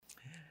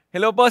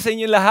Hello po sa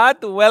inyo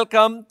lahat.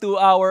 Welcome to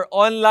our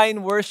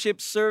online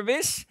worship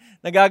service.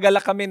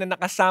 Nagagalak kami na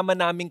nakasama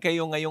namin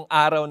kayo ngayong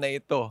araw na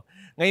ito.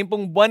 Ngayon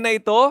pong buwan na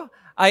ito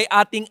ay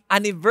ating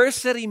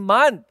anniversary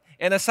month.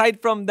 And aside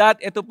from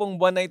that, ito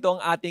pong buwan na ito ang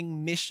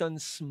ating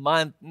missions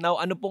month. Now,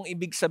 ano pong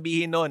ibig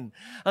sabihin nun?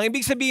 Ang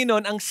ibig sabihin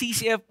nun, ang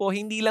CCF po,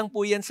 hindi lang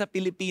po yan sa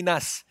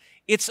Pilipinas.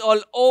 It's all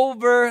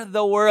over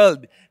the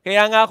world.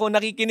 Kaya nga kung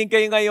nakikinig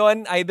kayo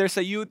ngayon, either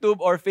sa YouTube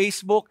or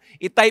Facebook,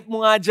 i-type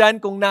mo nga dyan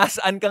kung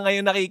nasaan ka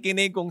ngayon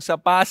nakikinig, kung sa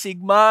Pasig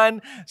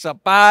man, sa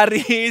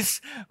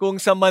Paris, kung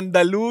sa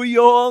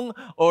Mandaluyong,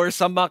 or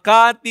sa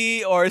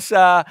Makati, or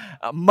sa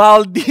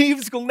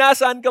Maldives, kung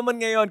nasaan ka man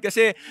ngayon.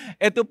 Kasi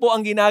ito po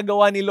ang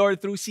ginagawa ni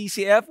Lord through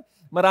CCF.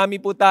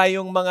 Marami po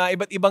tayong mga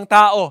iba't ibang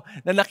tao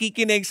na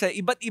nakikinig sa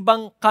iba't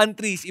ibang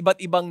countries, iba't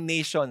ibang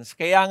nations.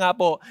 Kaya nga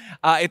po,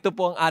 ito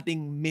po ang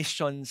ating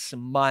Missions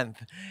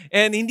Month.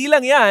 And hindi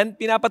lang yan,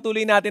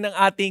 pinapatuloy natin ang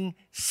ating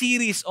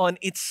series on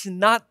It's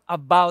Not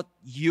About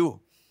You.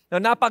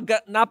 Now,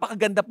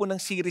 napakaganda po ng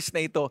series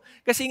na ito.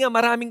 Kasi nga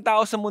maraming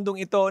tao sa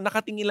mundong ito,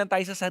 nakatingin lang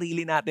tayo sa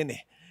sarili natin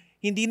eh.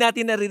 Hindi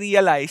natin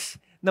nare-realize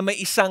na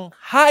may isang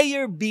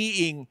higher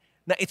being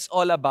na it's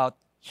all about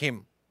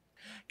Him.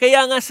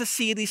 Kaya nga sa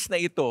series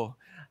na ito,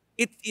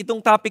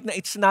 itong topic na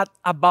it's not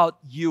about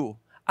you,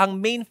 ang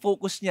main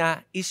focus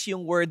niya is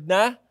yung word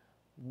na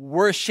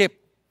worship.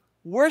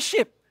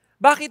 Worship.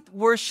 Bakit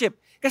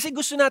worship? Kasi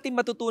gusto natin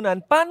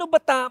matutunan, paano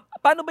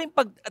ba yung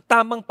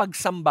tamang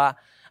pagsamba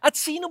at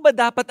sino ba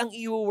dapat ang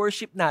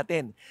i-worship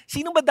natin?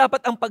 Sino ba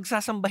dapat ang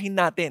pagsasambahin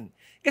natin?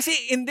 Kasi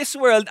in this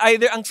world,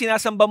 either ang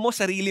sinasamba mo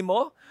sarili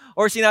mo,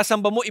 or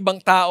sinasamba mo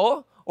ibang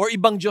tao, or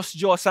ibang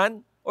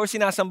Diyos-Diyosan, or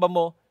sinasamba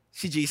mo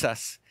si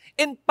Jesus.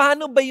 And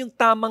paano ba yung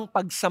tamang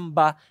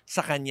pagsamba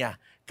sa Kanya?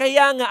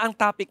 Kaya nga ang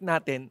topic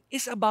natin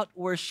is about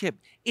worship.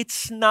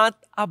 It's not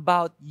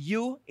about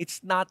you,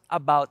 it's not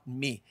about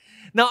me.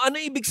 Now, ano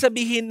ibig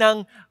sabihin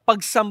ng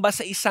pagsamba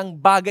sa isang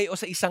bagay o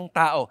sa isang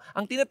tao?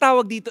 Ang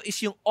tinatawag dito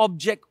is yung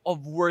object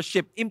of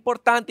worship.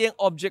 Importante yung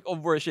object of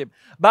worship.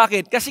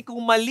 Bakit? Kasi kung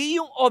mali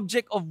yung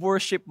object of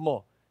worship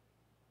mo,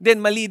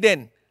 then mali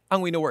din ang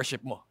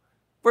wino-worship mo.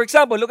 For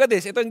example, look at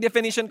this. Ito yung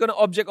definition ko ng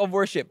object of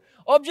worship.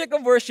 Object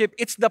of worship,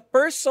 it's the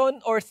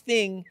person or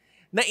thing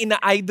na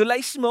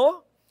ina-idolize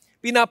mo,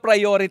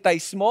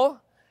 pina-prioritize mo,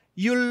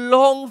 you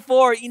long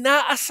for,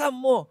 inaasam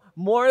mo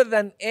more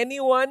than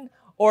anyone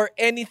or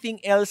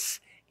anything else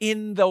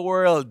in the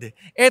world.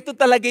 Ito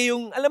talaga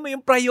yung, alam mo,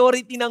 yung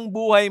priority ng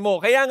buhay mo.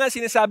 Kaya nga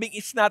sinasabing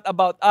it's not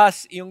about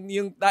us,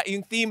 yung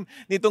theme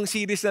nitong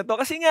series na to.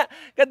 Kasi nga,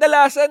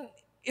 kadalasan,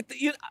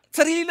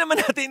 sarili naman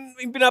natin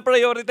yung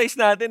pinaprioritize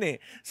natin eh.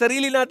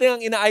 Sarili natin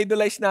ang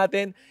ina-idolize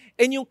natin.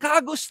 And yung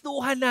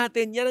kagustuhan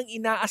natin, yan ang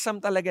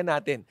inaasam talaga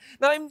natin.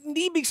 Now,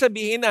 hindi ibig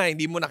sabihin na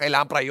hindi mo na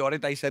kailangan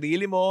prioritize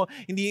sarili mo.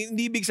 Hindi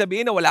ibig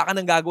sabihin na wala ka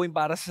nang gagawin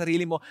para sa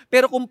sarili mo.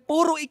 Pero kung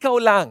puro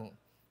ikaw lang,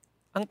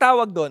 ang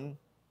tawag doon,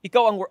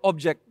 ikaw ang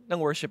object ng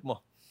worship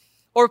mo.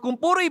 Or kung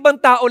puro ibang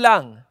tao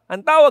lang,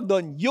 ang tawag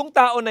doon, yung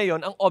tao na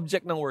yon ang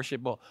object ng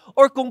worship mo.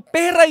 Or kung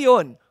pera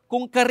yon,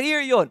 kung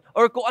career yon,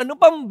 or kung ano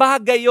pang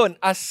bagay yon,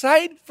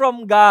 aside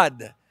from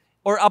God,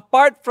 or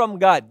apart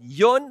from God,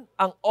 yon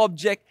ang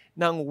object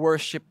ng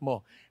worship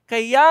mo.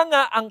 Kaya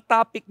nga ang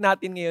topic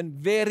natin ngayon,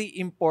 very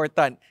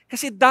important.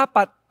 Kasi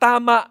dapat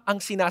tama ang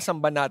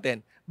sinasamba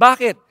natin.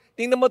 Bakit?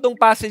 Tingnan mo itong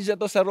passage na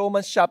to sa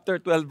Romans chapter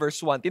 12 verse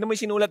 1. Tingnan mo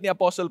yung sinulat ni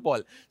Apostle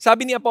Paul.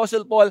 Sabi ni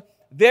Apostle Paul,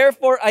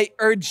 "Therefore I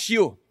urge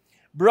you,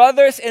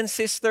 brothers and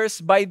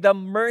sisters, by the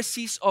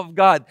mercies of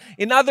God."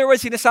 In other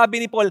words,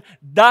 sinasabi ni Paul,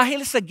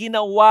 dahil sa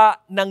ginawa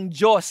ng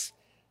Diyos,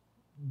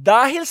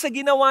 dahil sa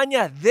ginawa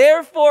niya,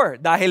 therefore,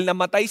 dahil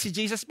namatay si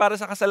Jesus para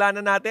sa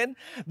kasalanan natin,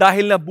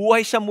 dahil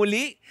nabuhay siya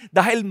muli,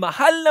 dahil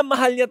mahal na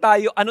mahal niya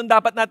tayo, anong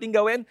dapat natin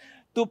gawin?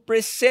 To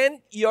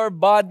present your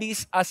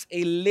bodies as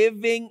a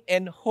living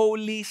and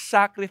holy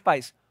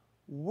sacrifice.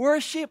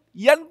 Worship.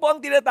 Yan po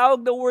ang tinatawag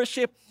na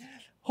worship.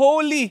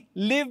 Holy,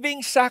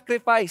 living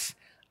sacrifice.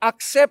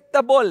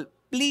 Acceptable,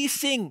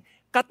 pleasing,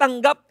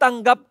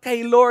 katanggap-tanggap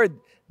kay Lord.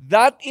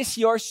 That is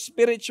your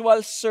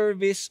spiritual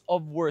service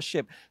of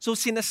worship. So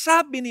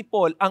sinasabi ni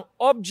Paul, ang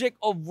object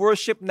of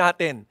worship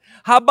natin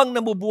habang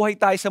nabubuhay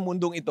tayo sa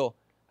mundong ito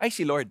ay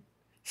si Lord,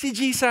 si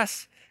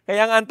Jesus.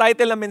 Kaya ang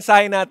title ng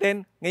mensahe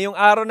natin ngayong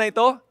araw na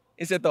ito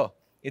is ito.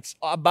 It's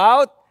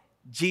about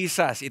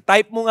Jesus.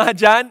 I-type mo nga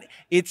dyan,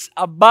 it's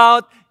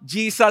about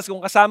Jesus.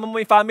 Kung kasama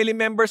mo yung family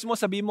members mo,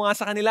 sabihin mo nga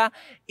sa kanila,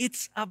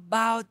 it's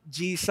about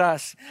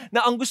Jesus.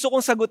 Na ang gusto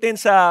kong sagutin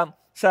sa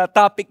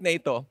topic na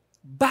ito,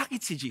 bakit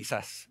si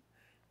Jesus?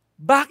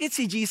 Bakit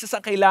si Jesus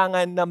ang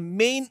kailangan na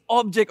main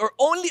object or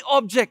only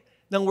object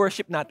ng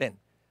worship natin?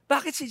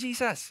 Bakit si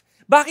Jesus?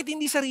 Bakit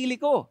hindi sarili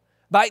ko?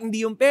 Bakit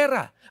hindi yung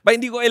pera? Bakit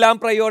hindi ko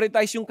kailangan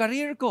prioritize yung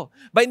career ko?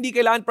 Bakit hindi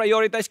kailangan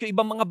prioritize ko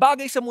ibang mga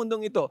bagay sa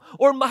mundong ito?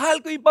 Or mahal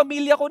ko yung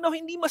pamilya ko? No,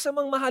 hindi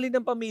masamang mahalin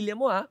ang pamilya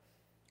mo ha.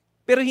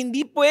 Pero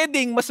hindi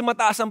pwedeng mas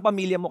mataas ang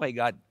pamilya mo kay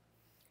God.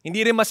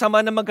 Hindi rin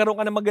masama na magkaroon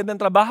ka ng magandang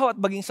trabaho at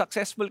maging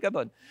successful ka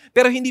doon.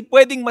 Pero hindi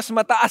pwedeng mas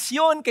mataas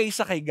yon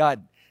kaysa kay God.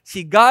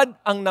 Si God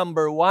ang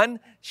number one,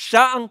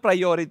 siya ang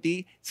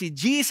priority, si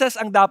Jesus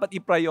ang dapat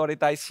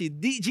i-prioritize,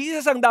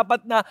 Jesus ang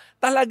dapat na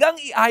talagang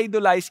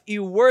i-idolize,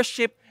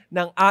 i-worship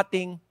ng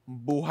ating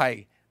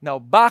buhay. Now,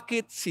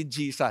 bakit si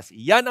Jesus?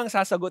 Yan ang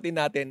sasagutin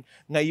natin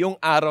ngayong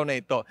araw na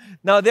ito.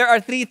 Now, there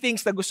are 3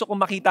 things na gusto kong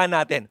makita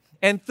natin.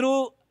 And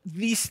through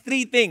these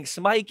 3 things,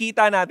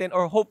 makikita natin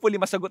or hopefully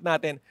masagot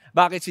natin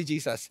bakit si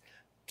Jesus.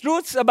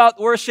 Truths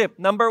about worship.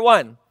 Number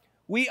 1,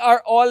 we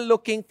are all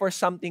looking for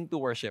something to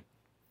worship.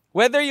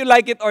 Whether you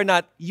like it or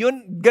not,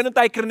 ganun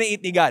tayo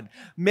create ni God.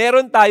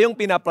 Meron tayong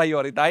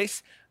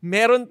pinaprioritize,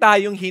 meron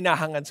tayong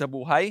hinahangad sa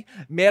buhay,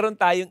 meron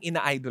tayong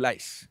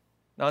ina-idolize.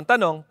 Now, ang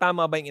tanong,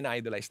 tama ba yung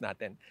ina-idolize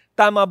natin?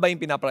 Tama ba yung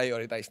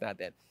pinaprioritize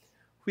natin?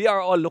 We are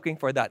all looking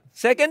for that.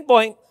 Second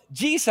point,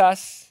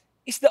 Jesus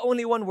is the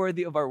only one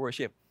worthy of our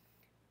worship.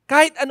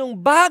 Kahit anong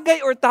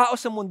bagay or tao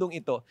sa mundong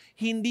ito,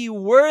 hindi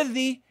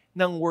worthy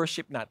ng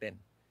worship natin.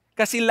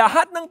 Kasi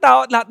lahat ng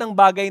tao at lahat ng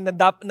bagay na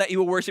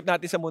i-worship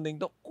natin sa mundo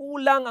ito,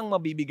 kulang ang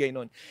mabibigay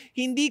nun.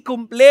 Hindi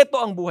kumpleto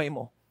ang buhay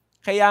mo.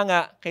 Kaya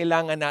nga,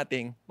 kailangan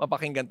nating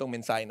mapakinggan tong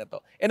mensahe na to.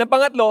 And ang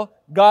pangatlo,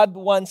 God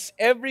wants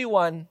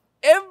everyone,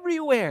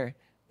 everywhere,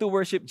 to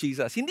worship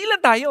Jesus. Hindi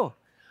lang tayo.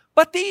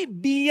 Pati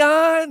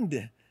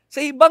beyond.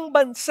 Sa ibang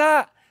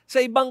bansa, sa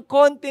ibang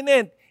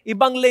continent,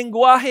 ibang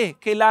lengguwahe,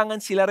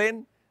 kailangan sila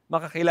rin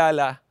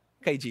makakilala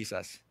kay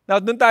Jesus. Now,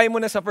 dun tayo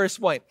muna sa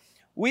first point.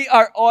 We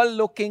are all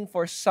looking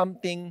for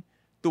something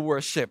to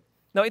worship.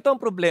 Now, ito ang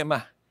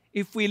problema.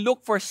 If we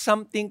look for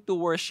something to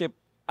worship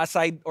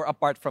aside or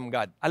apart from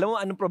God, alam mo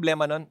anong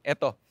problema nun?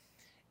 Ito.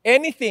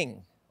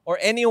 Anything or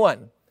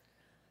anyone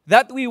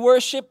that we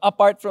worship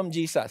apart from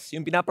Jesus,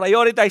 yung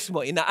pinaprioritize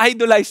mo,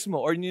 ina-idolize mo,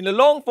 or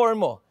nilolong for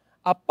mo,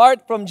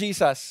 apart from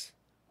Jesus,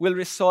 will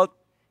result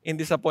in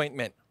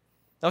disappointment.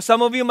 Now,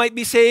 some of you might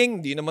be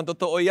saying, di naman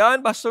totoo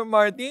yan, Pastor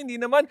Martin,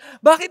 di naman.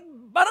 Bakit?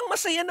 Parang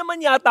masaya naman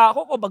yata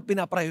ako kapag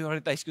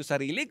pinaprioritize ko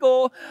sarili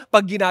ko,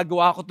 pag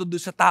ginagawa ko to doon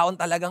sa taon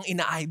talagang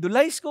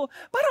ina-idolize ko,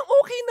 parang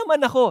okay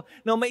naman ako.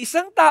 Now, may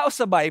isang tao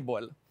sa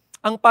Bible,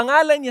 ang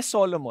pangalan niya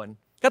Solomon,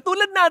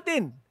 katulad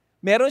natin,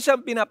 meron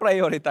siyang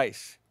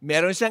pinaprioritize,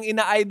 meron siyang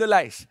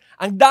ina-idolize.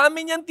 Ang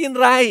dami niyang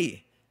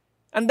tinry.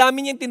 Ang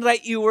dami niyang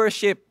tinry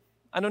i-worship.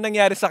 Ano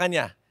nangyari sa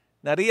kanya?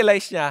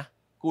 Na-realize niya,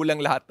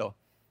 kulang lahat to.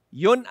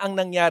 Yun ang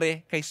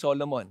nangyari kay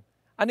Solomon.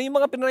 Ano yung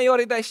mga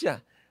prioritize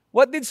niya?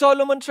 What did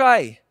Solomon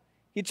try?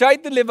 He tried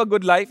to live a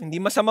good life. Hindi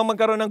masamang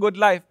magkaroon ng good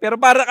life. Pero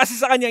para kasi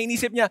sa kanya,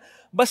 inisip niya,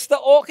 basta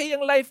okay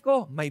ang life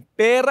ko. May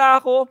pera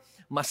ako,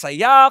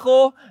 masaya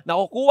ako,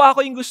 nakukuha ko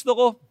yung gusto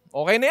ko.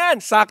 Okay na yan,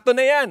 sakto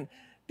na yan.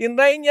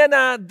 Tinry niya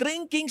na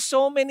drinking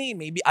so many,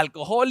 maybe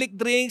alcoholic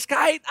drinks,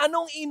 kahit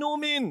anong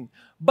inumin.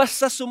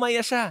 Basta sumaya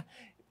siya.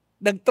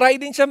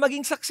 Nag-try din siya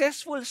maging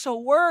successful sa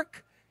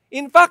work.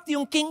 In fact,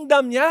 yung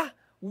kingdom niya,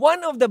 one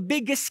of the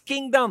biggest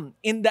kingdom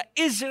in the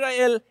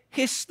Israel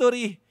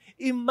history.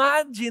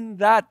 Imagine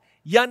that.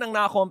 Yan ang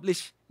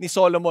na-accomplish ni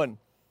Solomon.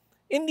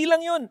 Hindi lang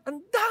yun. Ang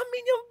dami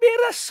niyang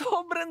pera.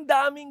 Sobrang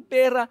daming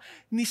pera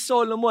ni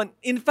Solomon.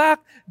 In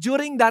fact,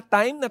 during that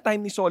time, na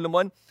time ni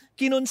Solomon,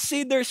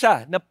 kinonsider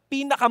siya na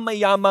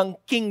pinakamayamang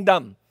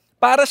kingdom.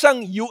 Para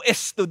siyang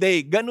US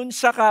today. Ganun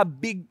siya ka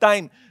big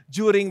time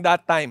during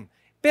that time.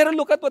 Pero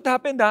look at what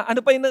happened ha.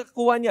 Ano pa yung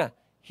nakuha niya?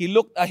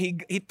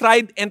 He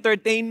tried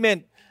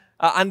entertainment.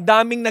 Ang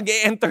daming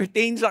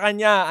nag-e-entertain sa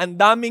kanya. Ang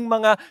daming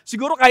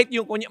siguro kahit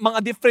yung mga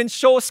different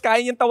shows,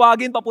 kaya niyang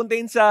tawagin,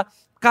 papuntahin sa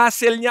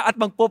castle niya at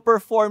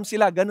magpo-perform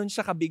sila. Ganun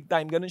siya ka-big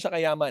time. Ganun siya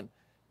kayaman.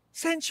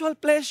 Sensual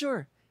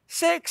pleasure.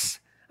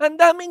 Sex. Ang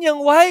dami niyang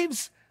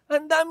wives.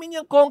 Ang dami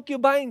niyang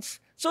concubines.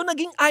 So,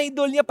 naging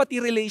idol niya pati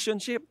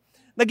relationship.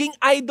 Naging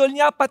idol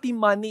niya pati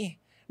money.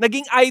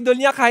 Naging idol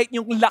niya kahit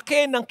yung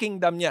laki ng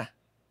kingdom niya.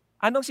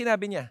 Anong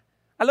sinabi niya?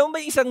 Alam mo ba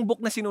yung isang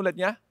book na sinulat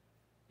niya?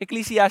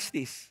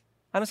 Ecclesiastes.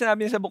 Anong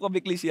sinabi niya sa Book of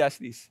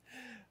Ecclesiastes?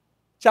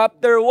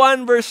 Chapter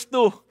 1, verse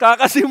 2.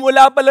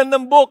 Kakasimula pa lang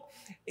ng book.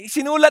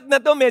 Sinulat na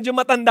to, medyo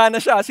matanda na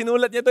siya.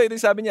 Sinulat niya to, ito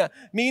sabi niya,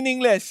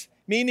 meaningless,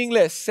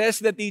 says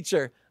the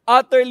teacher.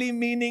 Utterly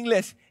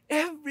meaningless.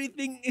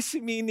 Everything is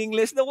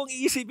meaningless. Na kung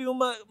iisipin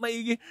mo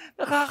maigi,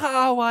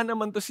 nakakaawa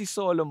naman to si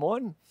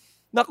Solomon.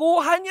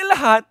 Nakuha niya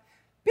lahat,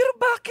 pero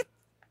bakit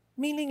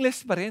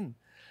meaningless pa rin?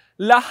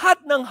 Lahat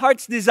ng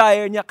heart's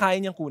desire niya,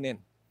 kaya niyang kunin.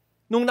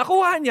 Nung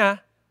nakuha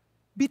niya,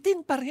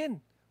 bitin pa rin.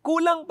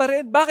 Kulang pa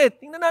rin.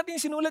 Bakit? Tingnan natin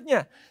yung sinulat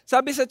niya.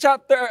 Sabi sa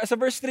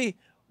verse 3,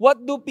 what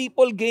do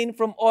people gain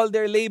from all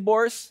their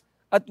labors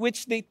at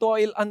which they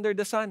toil under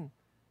the sun?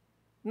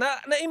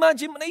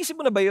 Na-imagine, naisip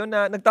mo na ba yun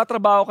na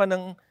nagtatrabaho ka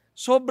ng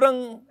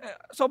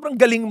sobrang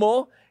galing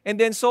mo and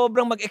then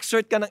sobrang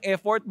mag-exert ka ng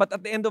effort but at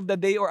the end of the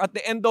day or at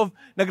the end of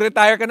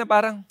nag-retire ka na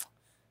parang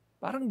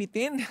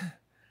bitin.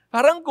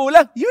 Parang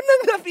kulang. Yun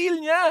ang na-feel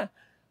niya.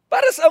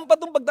 Para saan pa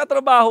itong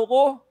pagtatrabaho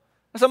ko?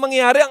 Kasi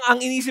mangyayari, ang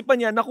inisip pa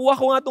niya, nakuha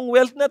ko nga itong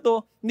wealth na to,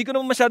 hindi ko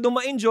naman masyadong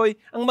ma-enjoy.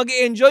 Ang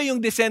mag-enjoy yung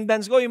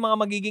descendants ko, yung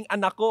mga magiging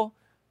anak ko.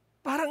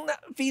 Parang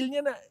na-feel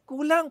niya na,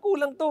 kulang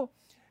to.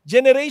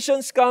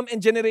 Generations come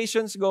and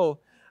generations go.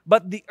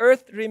 but the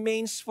earth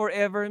remains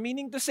forever.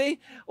 Meaning to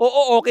say,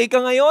 oo, okay ka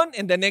ngayon,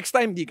 and the next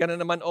time, di ka na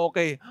naman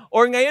okay.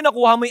 Or ngayon,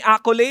 nakuha mo yung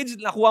accolades,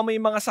 nakuha mo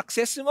yung mga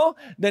success mo,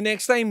 the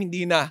next time,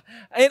 hindi na.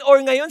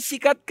 Or ngayon,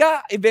 sikat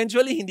ka,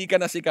 eventually, hindi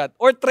ka na sikat.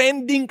 Or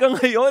trending ka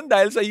ngayon,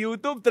 dahil sa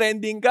YouTube,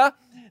 trending ka,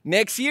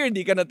 next year,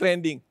 hindi ka na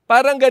trending.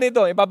 Parang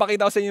ganito,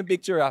 ipapakita ko sa inyo yung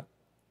picture, ha.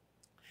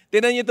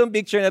 Tingnan niyo itong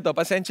picture na to.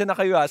 Pasensya na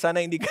kayo, ha. Sana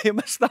hindi kayo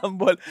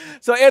ma-stumble.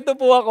 So, eto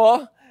po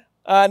ako.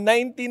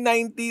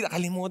 1990,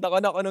 nakalimutan ko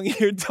na kung anong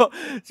year to.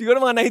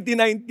 Siguro mga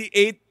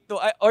 1998 to,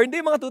 or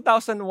hindi, mga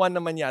 2001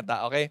 naman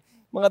yata, okay?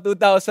 Mga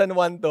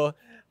 2001 to.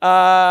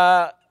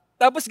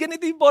 Tapos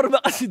ganito yung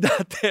forma kasi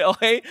dati,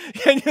 okay?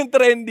 Yan yung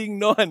trending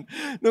noon.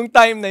 Nung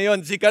time na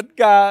yon, sikat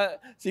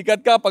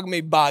ka pag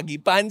may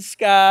baggy pants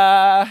ka.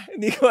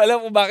 Hindi ko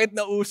alam kung bakit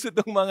nauso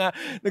itong mga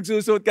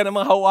nagsusuot ka ng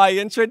mga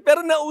Hawaiian shirt,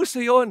 pero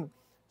nauso yon.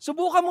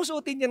 Subukan mo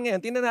suotin yan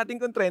ngayon. Tingnan natin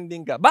kung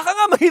trending ka. Baka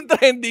nga maging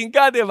trending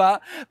ka, di ba?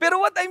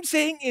 Pero what I'm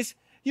saying is,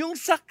 yung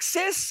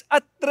success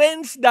at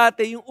trends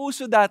dati, yung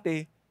uso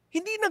dati,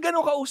 hindi na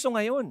ganun kauso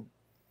ngayon.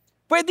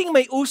 Pwedeng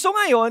may uso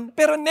ngayon,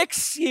 pero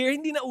next year,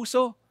 hindi na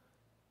uso.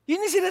 Yun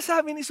yung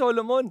sinasabi ni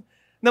Solomon,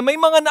 na may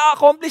mga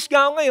na-accomplish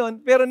ka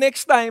ngayon, pero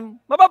next time,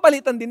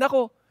 mapapalitan din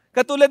ako.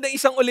 Katulad ng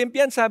isang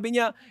Olympian,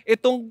 sabi niya,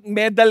 itong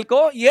medal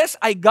ko, yes,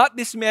 I got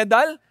this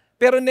medal,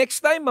 pero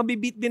next time,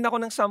 mabibit din ako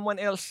ng someone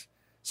else.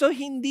 So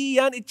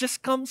hindi yan, it just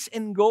comes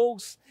and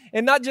goes.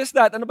 And not just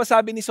that, ano pa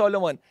sabi ni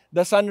Solomon?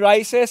 The sun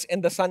rises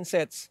and the sun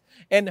sets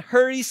and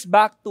hurries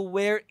back to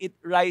where it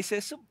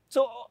rises.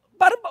 So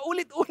parang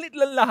paulit-ulit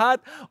lang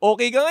lahat.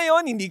 Okay ka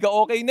ngayon, hindi ka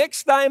okay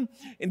next time,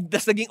 and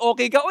tas naging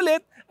okay ka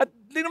ulit. At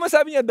din naman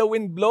sabi niya, the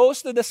wind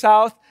blows to the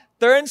south,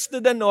 turns to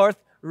the north,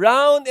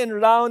 round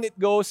and round it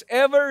goes,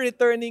 ever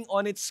returning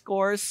on its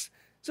course.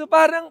 So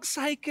parang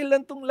cycle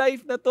lang tong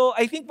life na to.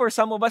 I think for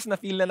some of us,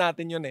 na-feel na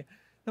natin yun eh.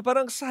 Na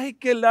parang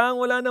cycle lang,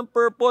 wala nang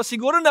purpose.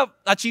 Siguro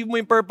na-achieve mo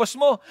yung purpose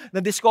mo,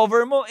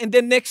 na-discover mo, and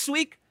then next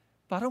week,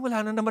 parang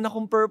wala na naman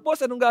akong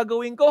purpose, anong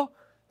gagawin ko?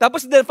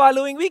 Tapos the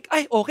following week,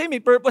 ay okay,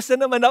 may purpose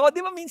na naman ako.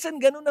 Di ba minsan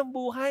ganun ang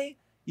buhay?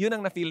 Yun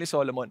ang na-feel ni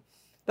Solomon.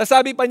 Tapos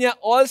sabi pa niya,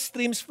 all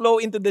streams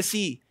flow into the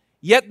sea,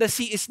 yet the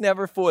sea is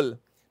never full.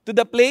 To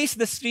the place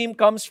the stream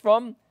comes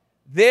from,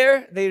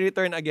 there they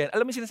return again.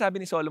 Alam mo yung sinasabi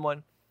ni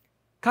Solomon?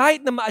 Kahit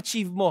na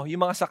ma-achieve mo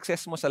yung mga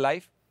success mo sa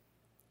life,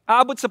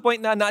 aabot sa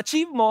point na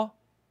na-achieve mo,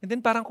 and then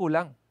parang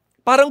kulang.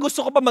 Parang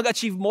gusto ko pa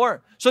mag-achieve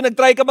more. So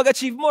nag-try ka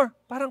mag-achieve more.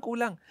 Parang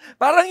kulang.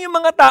 Parang yung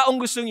mga taong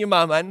gustong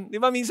yumaman.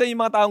 Di ba minsan yung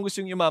mga taong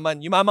gustong yumaman.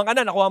 Yumaman ka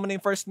na, nakuha mo na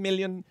yung first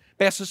million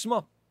pesos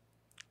mo.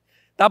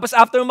 Tapos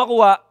after mo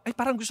makuha, ay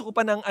parang gusto ko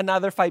pa ng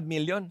another 5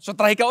 million. So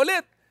try ka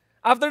ulit.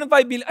 After ng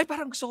 5 million, ay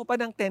parang gusto ko pa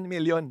ng 10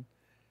 million.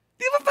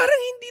 Di ba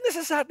parang hindi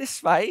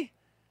nasasatisfy?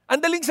 Ang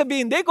daling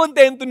sabihin, hindi,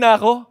 kontento na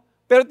ako.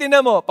 Pero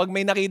tinan mo, pag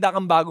may nakita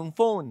kang bagong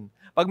phone,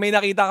 pag may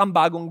nakita kang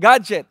bagong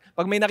gadget,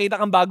 pag may nakita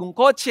kang bagong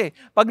kotse,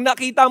 pag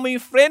nakita mo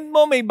yung friend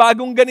mo may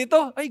bagong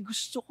ganito, ay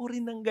gusto ko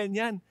rin ng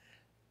ganyan.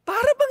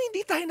 Para bang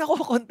hindi tayo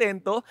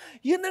nakokontento?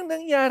 Yun ang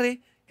nangyari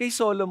kay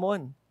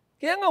Solomon.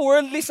 Kaya nga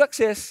worldly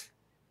success,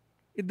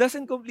 it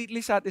doesn't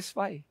completely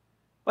satisfy.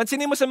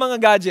 Pansinin mo sa mga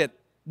gadget.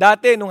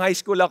 Dati, nung high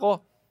school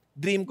ako,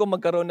 dream ko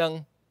magkaroon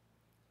ng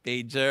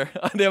pager.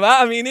 Di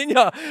ba? Aminin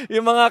nyo.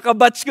 Yung mga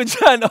kabatch ko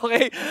dyan,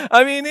 okay?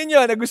 Aminin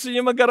nyo na gusto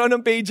nyo magkaroon ng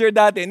pager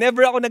dati.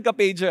 Never ako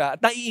nagka-pager. At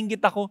naiinggit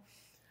ako.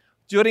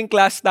 During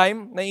class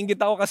time,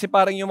 naiinggit ako kasi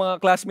parang yung mga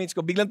classmates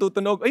ko, biglang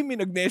tutunog, ay, may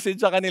nag-message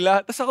sa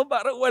kanila. Tapos ako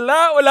parang,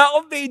 wala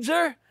akong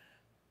pager.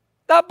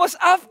 Tapos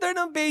after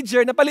ng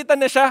pager,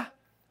 napalitan na siya.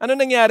 Ano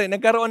nangyari?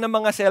 Nagkaroon ng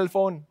mga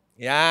cellphone.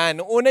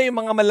 Yan. Noong una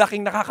yung mga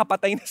malaking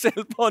nakakapatay na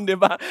cellphone, di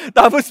ba?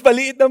 Tapos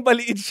paliit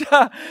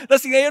siya.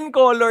 Tapos ngayon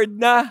colored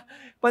na.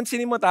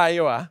 Pansinin mo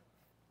tayo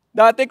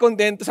Dati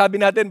kontento,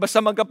 sabi natin, basta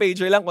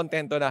magka-pager lang,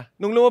 kontento na.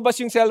 Nung lumabas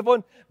yung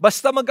cellphone,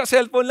 basta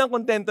magka-cellphone lang,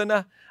 kontento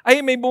na.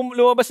 Ay, may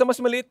lumabas na mas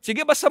maliit.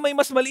 Sige, basta may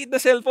mas maliit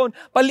na cellphone.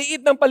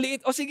 Paliit ng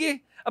paliit. O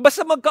sige,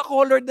 basta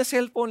magka-colored na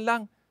cellphone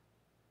lang.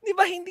 Di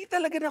ba, hindi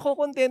talaga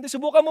nakokontento.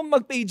 Subukan mo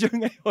mag-pager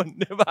ngayon,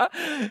 di ba?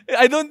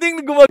 I don't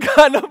think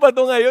gumagana pa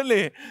to ngayon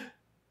eh.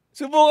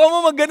 Subukan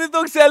mo mag-ganito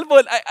ang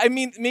cellphone. I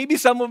mean, maybe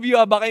some of you,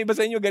 baka iba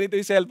sa inyo, ganito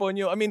yung cellphone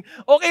nyo. I mean,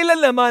 okay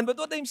lang naman. But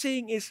what I'm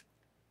saying is,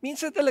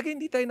 minsan talaga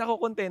hindi tayo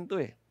nakokontento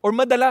eh. Or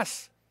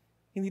madalas,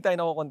 hindi tayo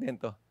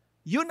nakokontento.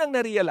 Yun ang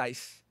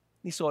na-realize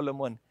ni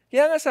Solomon.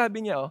 Kaya nga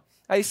sabi niya,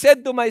 I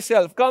said to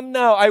myself, come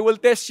now, I will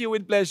test you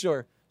with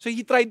pleasure. So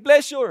he tried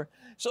pleasure.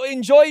 So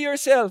enjoy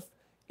yourself.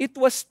 It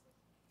was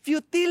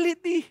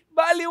futility.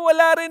 Bali,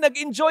 wala rin.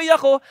 Nag-enjoy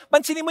ako.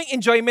 Pansinin mo yung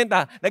enjoyment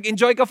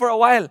Nag-enjoy ka for a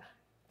while.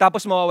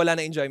 Tapos mawawala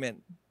na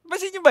enjoyment.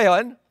 Pansin niyo ba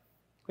yun?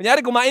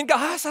 Kunyari, kumain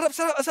ka, sarap,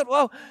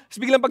 wow. Tapos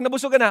biglang pag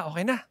nabusog ka na,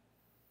 okay na.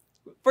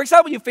 For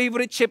example, yung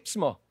favorite chips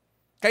mo,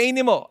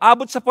 kainin mo,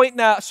 abot sa point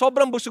na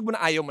sobrang busog mo na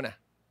ayaw mo na.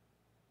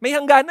 May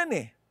hangganan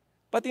eh.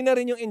 Pati na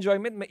rin yung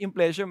enjoyment, yung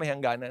pleasure, may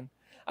hangganan.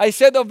 I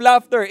said of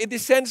laughter, it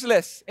is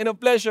senseless, and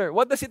of pleasure,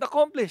 what does it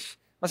accomplish?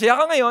 Masaya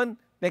ka ngayon,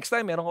 next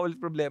time, meron ka ulit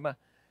problema.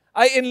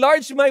 I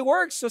enlarged my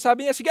works. So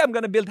sabi niya, sige, I'm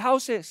gonna build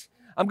houses.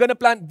 I'm gonna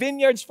plant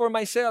vineyards for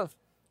myself.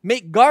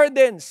 make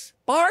gardens.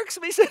 Parks,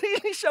 may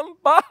sarili siyang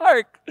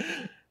park.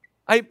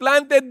 I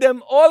planted them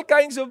all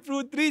kinds of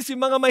fruit trees.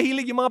 Yung mga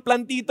mahilig, yung mga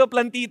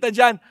plantita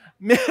dyan,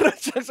 meron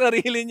siyang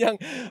sarili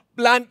niyang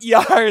plant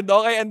yard.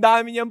 Okay, ang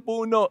dami niyang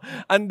puno.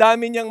 Ang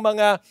dami niyang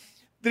mga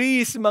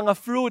trees, mga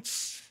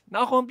fruits.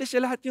 Na-accomplish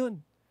niya lahat yun.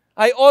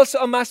 I also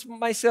amassed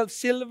myself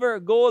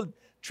silver, gold,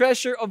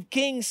 treasure of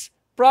kings,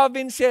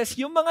 provinces.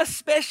 Yung mga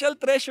special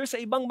treasure sa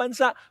ibang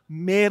bansa,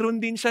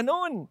 meron din siya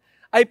noon.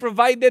 I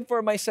provided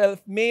for myself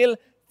male,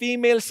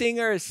 female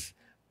singers,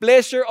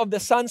 pleasure of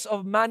the sons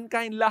of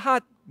mankind,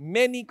 lahat.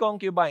 Many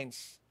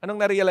concubines. Anong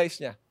na-realize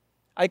niya?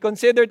 I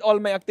considered all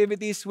my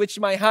activities which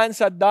my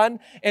hands had done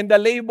and the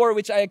labor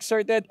which I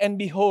exerted, and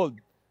behold,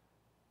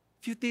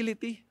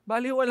 futility.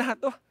 Baliwala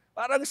to.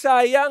 Parang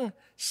sayang.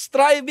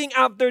 Striving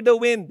after the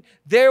wind.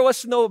 There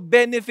was no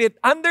benefit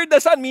under the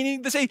sun.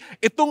 Meaning to say,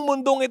 itong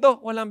mundong ito,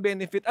 walang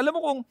benefit.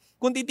 Alam mo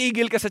kung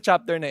titigil ka sa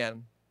chapter na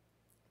yan,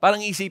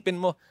 parang isipin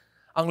mo,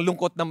 ang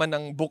lungkot naman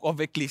ng Book of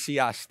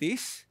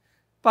Ecclesiastes.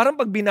 Parang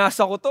pag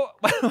binasa ko to,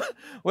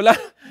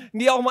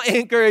 hindi ako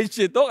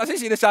ma-encourage ito kasi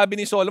sinasabi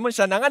ni Solomon,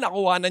 siya na nga,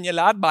 nakuha na niya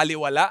lahat,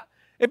 baliwala.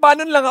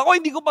 Paano lang ako,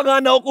 hindi ko pa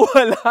nga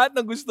nakukuha lahat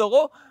ng gusto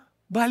ko,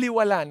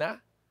 baliwala na.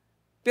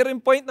 Pero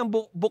yung point ng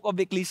Book of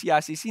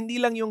Ecclesiastes,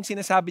 hindi lang yung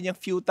sinasabi niyang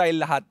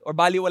futile lahat or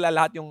baliwala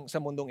lahat yung sa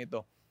mundong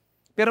ito.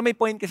 Pero may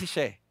point kasi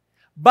siya.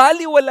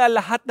 Baliwala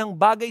lahat ng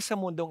bagay sa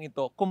mundong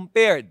ito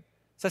compared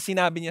sa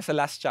sinabi niya sa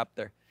last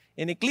chapter.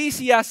 In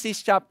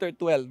Ecclesiastes chapter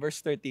 12,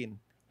 verse 13,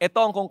 ito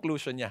ang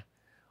conclusion niya.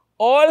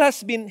 All has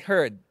been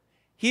heard.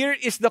 Here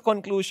is the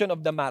conclusion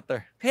of the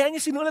matter. Kaya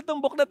niya sinulat ng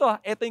book na to.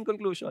 Ito yung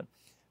conclusion.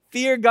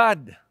 Fear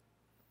God.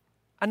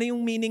 Ano yung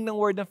meaning ng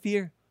word na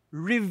fear?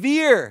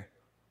 Revere,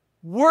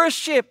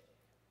 worship,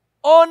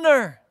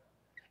 honor,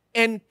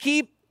 and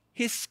keep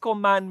His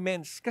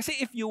commandments. Kasi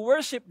if you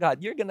worship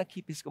God, you're gonna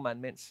keep His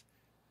commandments.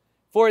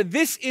 For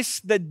this is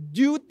the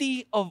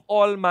duty of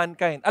all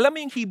mankind. Alam mo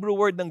yung Hebrew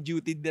word ng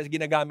duty na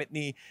ginagamit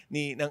ni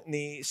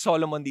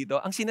Solomon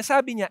dito? Ang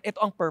sinasabi niya, ito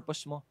ang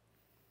purpose mo.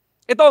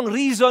 Ito ang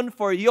reason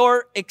for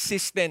your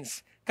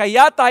existence.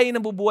 Kaya tayo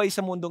nabubuhay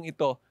sa mundong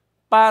ito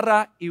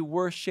para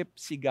i-worship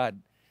si God.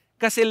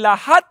 Kasi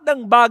lahat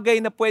ng bagay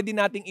na pwede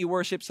nating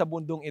i-worship sa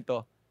mundong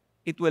ito,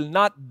 it will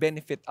not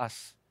benefit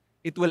us.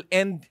 It will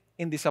end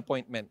in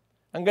disappointment.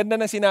 Ang ganda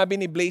ng sinabi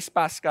ni Blaise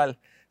Pascal.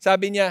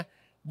 Sabi niya,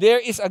 there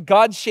is a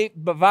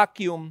God-shaped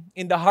vacuum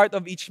in the heart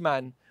of each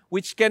man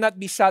which cannot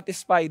be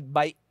satisfied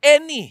by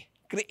any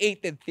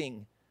created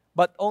thing,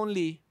 but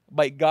only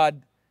by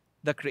God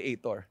the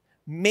Creator.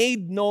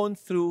 Made known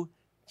through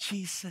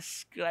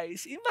Jesus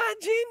Christ.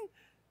 Imagine!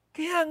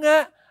 Kaya nga,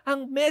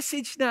 ang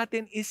message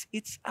natin is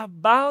it's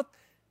about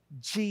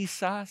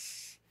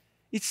Jesus.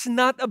 It's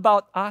not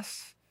about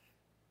us.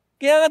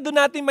 Kaya nga doon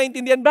natin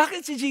maintindihan,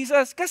 bakit si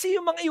Jesus? Kasi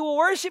yung mga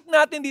i-worship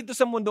natin dito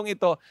sa mundong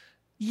ito,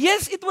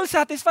 yes, it will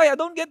satisfy.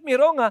 Don't get me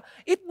wrong.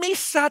 It may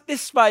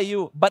satisfy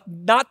you, but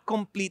not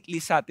completely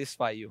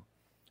satisfy you.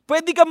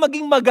 Pwede ka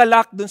maging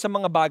magalak doon sa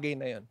mga bagay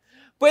na yon.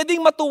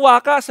 Pwedeng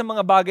matuwa ka sa mga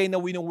bagay na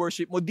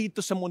wino-worship mo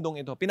dito sa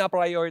mundong ito.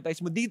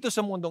 Pinaprioritize mo dito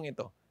sa mundong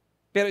ito.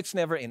 Pero it's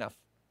never enough.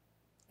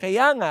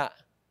 Kaya nga,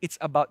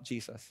 it's about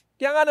Jesus.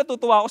 Kaya nga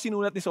natutuwa ako,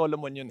 sinulat ni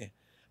Solomon yun .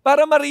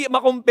 Para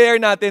ma-compare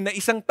natin na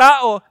isang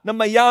tao na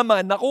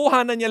mayaman,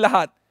 nakuha na niya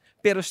lahat,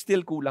 pero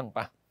still kulang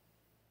pa.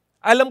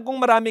 Alam kong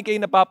marami kayo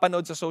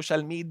napapanood sa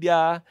social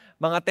media,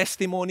 mga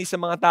testimony sa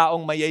mga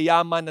taong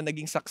mayayaman na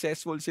naging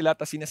successful sila,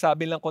 tapos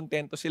sinasabi lang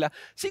kontento sila.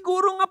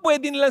 Siguro nga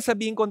pwede nilang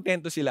sabihin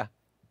kontento sila.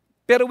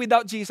 Pero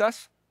without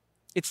Jesus,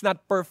 it's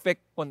not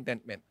perfect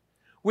contentment.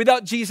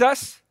 Without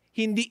Jesus,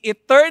 hindi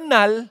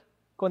eternal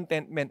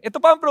contentment. Ito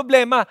pa ang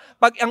problema.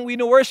 Pag ang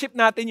wino-worship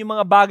natin yung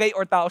mga bagay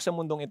or tao sa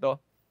mundong ito,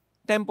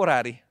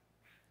 temporary.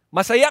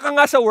 Masaya ka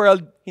nga sa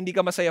world, hindi ka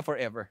masaya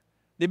forever.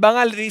 Di ba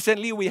nga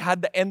recently, we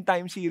had the End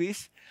Time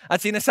series. At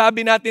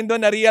sinasabi natin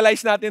doon,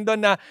 na-realize natin doon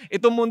na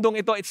itong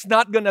mundong ito, it's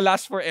not gonna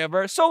last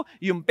forever. So,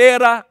 yung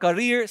pera,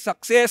 career,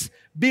 success,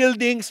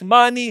 buildings,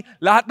 money,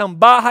 lahat ng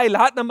bahay,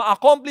 lahat ng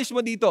ma-accomplish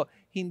mo dito,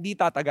 hindi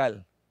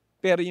tatagal.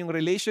 Pero yung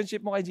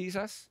relationship mo kay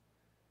Jesus,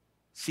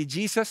 si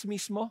Jesus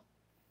mismo,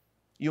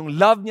 yung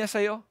love niya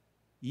sa'yo,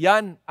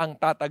 yan ang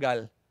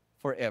tatagal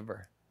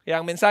forever.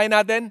 Kaya ang mensahe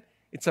natin,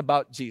 it's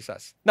about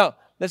Jesus. Now,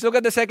 let's look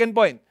at the second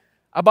point.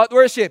 About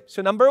worship. So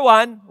number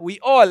one,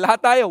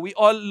 lahat tayo, we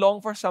all long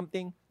for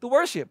something to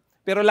worship.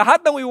 Pero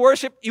lahat ng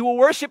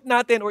i-worship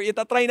natin or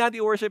itatry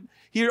natin i-worship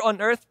here on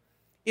earth,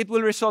 it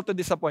will result to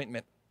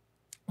disappointment.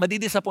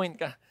 Madidisappoint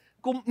ka.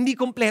 Hindi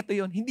kompleto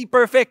yun, hindi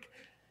perfect.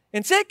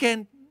 And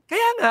second,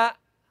 kaya nga,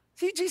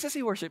 si Jesus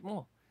i-worship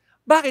mo.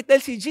 Bakit?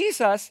 Dahil si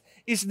Jesus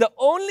is the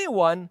only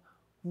one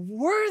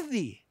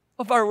worthy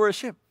of our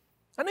worship.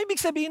 Ano ibig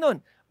sabihin nun?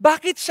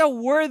 Bakit siya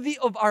worthy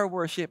of our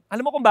worship?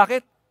 Alam mo kung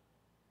bakit?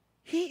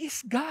 He is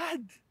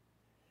God.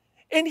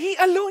 And He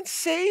alone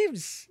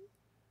saves.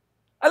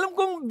 Alam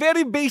kong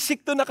very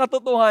basic to na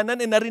katotohanan,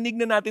 narinig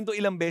na natin to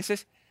ilang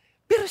beses.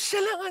 Pero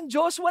siya lang ang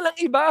Diyos, walang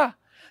iba.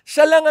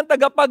 Siya lang ang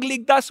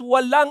tagapagligtas.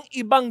 Walang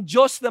ibang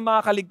Diyos na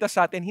makakaligtas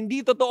sa atin.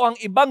 Hindi totoo ang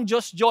ibang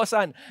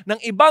Diyos-Diyosan ng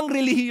ibang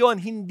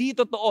relihiyon. Hindi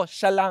totoo.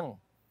 Siya lang.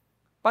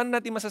 Paano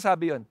natin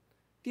masasabi yun?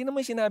 Tingnan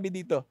mo yung sinabi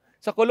dito.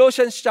 Sa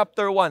Colossians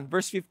chapter 1,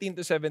 verse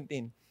 15 to 17.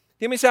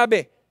 Tingnan mo yung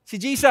sabi, si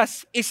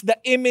Jesus is the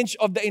image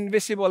of the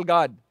invisible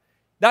God.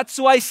 That's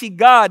why si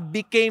God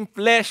became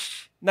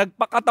flesh.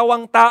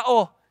 Nagpakatawang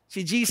tao.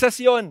 Si Jesus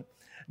yon,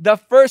 the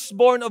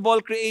firstborn of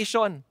all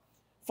creation.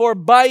 For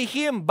by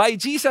Him, by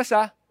Jesus,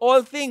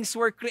 all things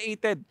were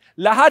created.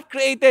 Lahat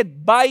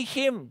created by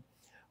Him,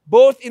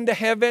 both in the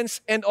heavens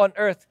and on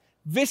earth,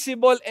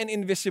 visible and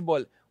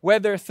invisible,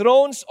 whether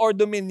thrones or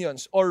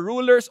dominions, or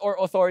rulers or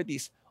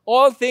authorities.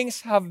 All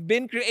things have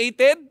been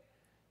created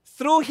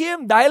through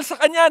Him. Dahil sa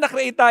Kanya,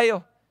 na-create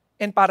tayo.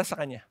 And para sa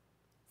Kanya.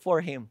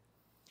 For Him.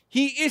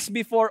 He is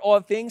before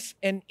all things,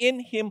 and in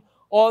Him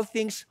all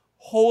things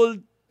hold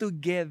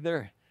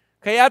together.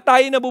 Kaya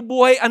tayo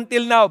nabubuhay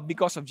until now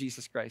because of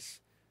Jesus Christ.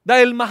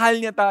 Dahil mahal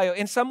niya tayo.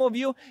 And some of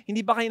you,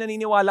 hindi pa kayo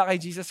naniniwala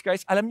kay Jesus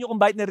Christ. Alam niyo kung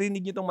bakit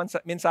narinig niyo itong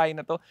mensahe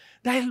na to?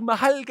 Dahil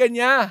mahal ka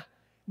niya.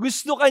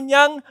 Gusto ka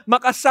niyang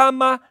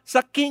makasama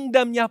sa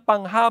kingdom niya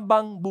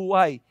panghabang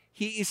buhay.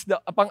 He is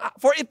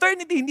for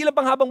eternity, hindi lang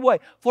panghabang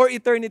buhay. For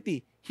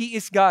eternity, He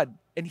is God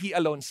and He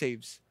alone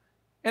saves.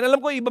 And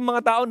alam ko, ibang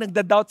mga tao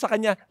nagda-doubt sa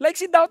Kanya. Like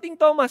si Doubting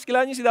Thomas.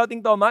 Kilala niyo si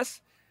Doubting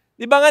Thomas?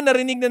 Di ba nga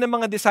narinig na ng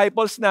mga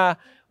disciples na,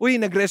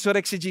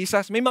 nag-resurrect si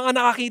Jesus. May mga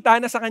nakakita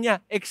na sa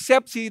Kanya,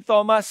 except si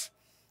Thomas.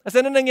 As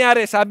ano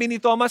nangyari? Sabi ni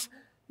Thomas,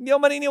 hindi ako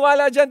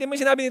maniniwala dyan. Di mo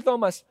sinabi ni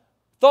Thomas,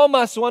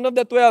 Thomas, one of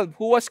the 12,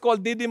 who was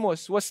called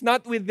Didymus, was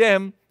not with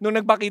them nung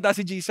nagpakita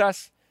si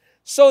Jesus.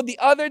 So the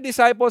other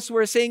disciples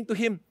were saying to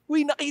him,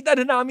 nakita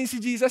na namin si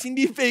Jesus,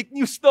 hindi fake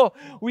news to.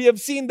 We have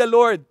seen the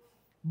Lord.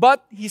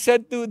 But he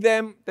said to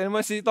them, tignan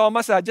mo si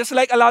Thomas, just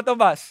like a lot of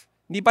us,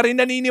 hindi pa rin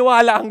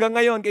naniniwala hanggang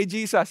ngayon kay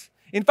Jesus.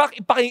 In fact,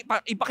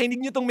 ipakinig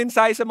nyo itong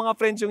mensahe sa mga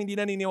friends yung hindi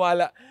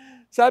naniniwala.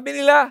 Sabi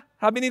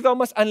ni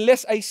Thomas,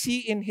 unless I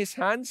see in his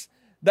hands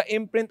the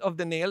imprint of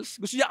the nails.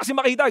 Gusto niya kasi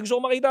makita.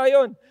 Gusto ko makita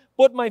yon.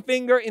 Put my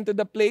finger into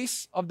the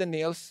place of the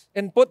nails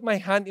and put my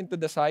hand into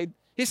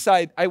his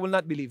side, I will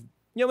not believe.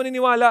 Hindi ako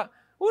maniniwala.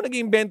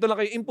 Nag-iimbento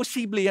lang kayo.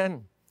 Imposible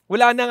yan.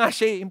 Wala na nga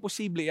siya.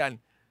 Imposible yan.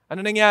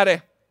 Ano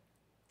nangyari?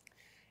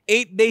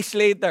 8 days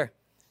later,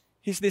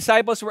 his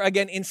disciples were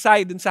again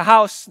inside dun sa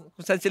house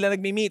kung saan sila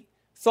nagmi-meet.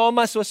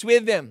 Thomas was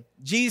with them.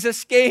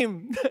 Jesus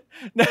came.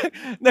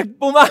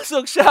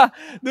 Nagpumasok siya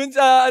dun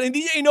sa,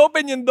 hindi niya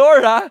inopen yung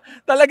door,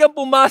 Talagang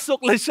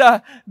pumasok lang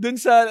siya dun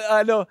sa,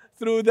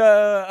 through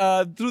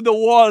the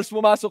walls,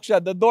 pumasok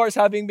siya, the doors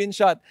having been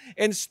shut,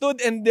 and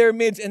stood in their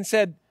midst and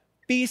said,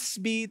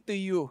 peace be to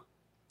you.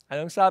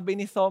 Anong sabi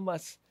ni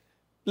Thomas?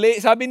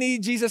 Sabi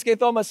ni Jesus kay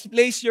Thomas,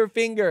 place your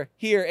finger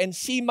here and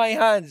see my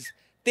hands.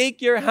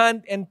 Take your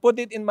hand and put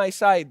it in my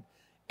side.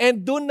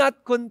 And do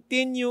not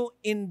continue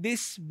in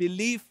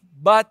disbelief,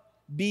 but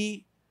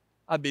be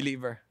a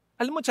believer.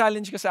 Alam mo,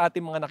 challenge ka sa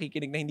ating mga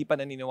nakikinig na hindi pa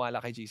naniniwala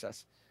kay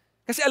Jesus.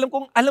 Kasi alam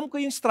ko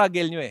yung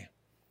struggle nyo eh.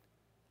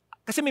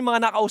 Kasi may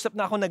mga nakausap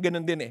na ako na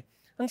ganun din eh.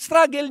 Ang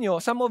struggle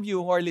nyo, some of you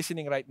who are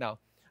listening right now,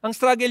 ang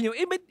struggle nyo,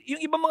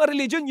 yung ibang mga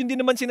religion, yun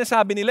din naman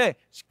sinasabi nila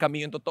eh.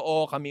 Kami yung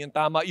totoo, kami yung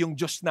tama, yung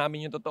Diyos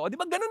namin yung totoo. Di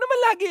ba? Ganun naman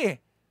lagi eh.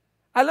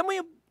 Alam mo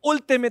yung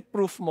ultimate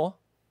proof mo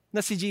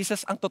na si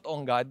Jesus ang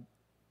totoong God?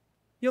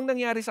 Yung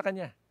nangyari sa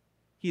Kanya.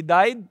 He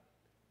died,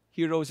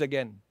 He rose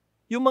again.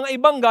 Yung mga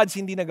ibang gods,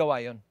 hindi nagawa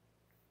yon.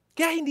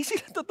 Kaya hindi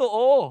sila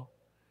totoo.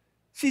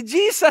 Si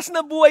Jesus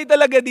na buhay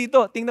talaga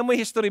dito. Tingnan mo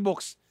yung history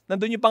books.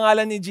 Nandun yung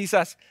pangalan ni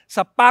Jesus.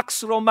 Sa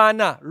Pax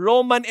Romana,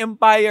 Roman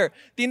Empire.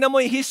 Tingnan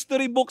mo yung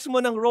history books mo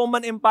ng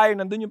Roman Empire.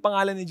 Nandun yung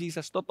pangalan ni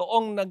Jesus.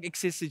 Totoong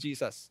nag-exist si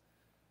Jesus.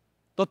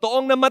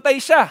 Totoong namatay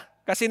siya.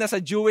 Kasi nasa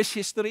Jewish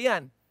history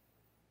yan.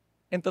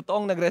 And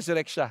totoong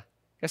nag-resurrect siya.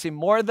 Kasi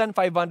more than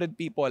 500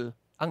 people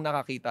ang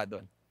nakakita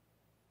doon.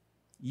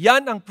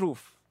 Yan ang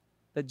proof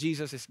that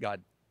Jesus is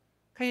God.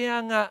 Kaya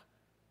nga,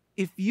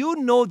 if you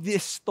know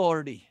this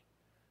story,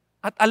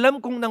 at alam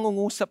kong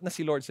nangungusap na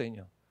si Lord sa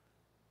inyo,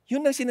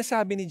 yun ang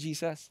sinasabi ni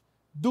Jesus.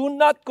 Do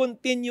not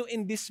continue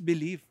in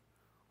disbelief.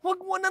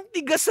 Huwag mo nang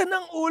tigasan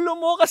ng ulo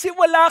mo kasi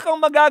wala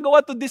kang magagawa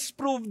to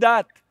disprove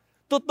that.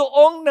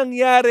 Totoong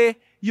nangyari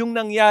yung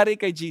nangyari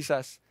kay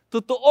Jesus.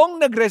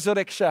 Totoong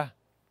nag-resurrect siya.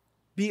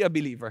 Be a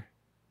believer.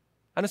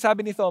 Ano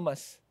sabi ni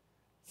Thomas?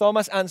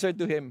 Thomas answered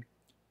to him,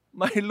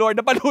 my Lord,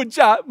 napanood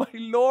siya, my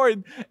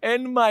Lord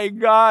and my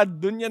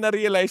God. Doon niya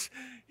na-realize,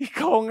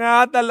 ikaw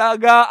nga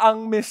talaga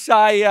ang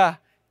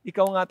Messiah.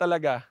 Ikaw nga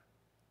talaga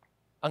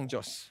ang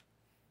Diyos.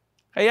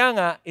 Kaya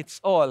nga, it's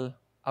all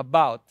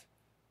about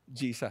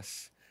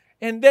Jesus.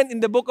 And then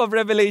in the book of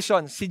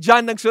Revelation, si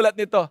John nagsulat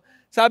nito.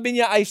 Sabi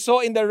niya, I saw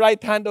in the right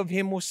hand of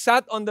him who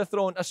sat on the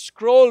throne a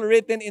scroll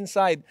written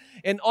inside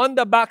and on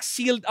the back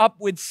sealed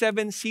up with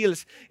 7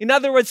 seals. In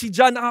other words, si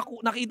John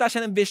nakita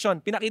siya ng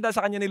vision, pinakita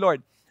sa kanya ni Lord,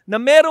 na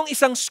merong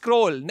isang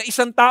scroll na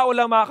isang tao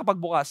lang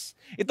makakapagbukas.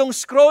 Itong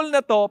scroll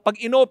na to, pag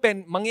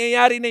inopen,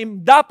 mangyayari na yung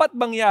dapat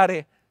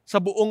mangyari sa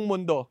buong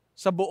mundo,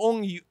 sa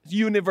buong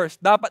universe.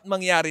 Dapat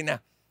mangyari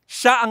na.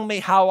 Siya ang may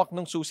hawak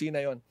ng susi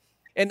na yon.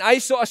 And I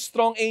saw a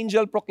strong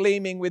angel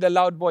proclaiming with a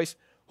loud voice,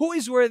 "Who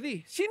is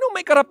worthy?" Sino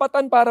may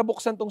karapatan para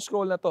buksan tong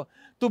scroll na to?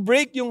 To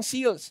break yung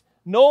seals.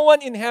 No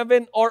one in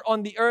heaven or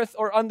on the earth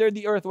or under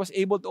the earth was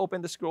able to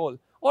open the scroll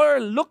or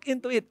look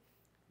into it.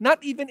 Not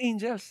even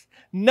angels.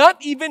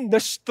 Not even the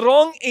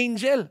strong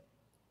angel.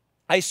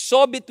 I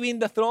saw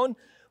between the throne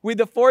with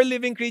the 4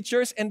 living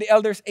creatures and the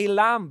elders a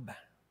lamb.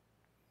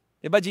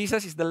 Diba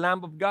Jesus is the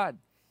Lamb of God.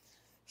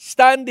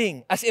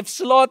 Standing as if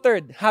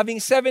slaughtered, having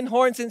 7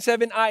 horns and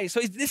 7 eyes. So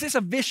this is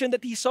a vision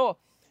that he saw,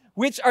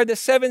 which are the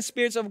 7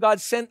 spirits of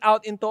God sent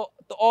out into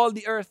all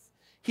the earth.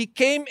 He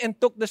came and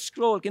took the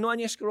scroll.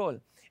 Kinuha niya yung scroll.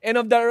 And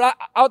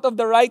out of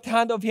the right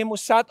hand of him who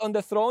sat on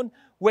the throne,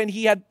 when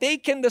he had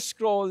taken the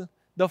scroll,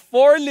 the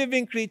 4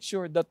 living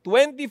creatures, the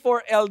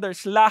 24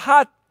 elders,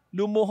 lahat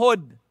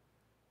lumuhod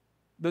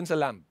dun sa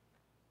lamb.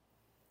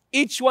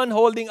 Each one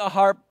holding a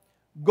harp,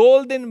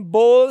 golden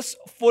bowls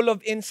full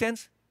of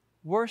incense,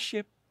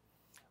 worship,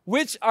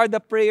 which are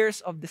the prayers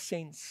of the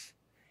saints.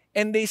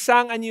 And they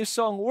sang a new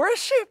song,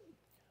 worship.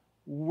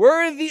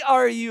 Worthy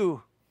are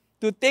you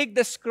to take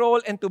the scroll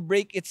and to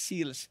break its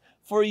seals.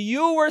 For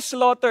you were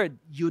slaughtered,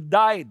 you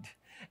died,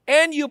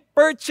 and you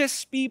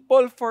purchased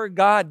people for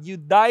God. You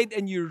died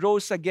and you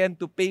rose again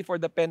to pay for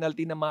the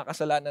penalty ng mga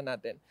kasalanan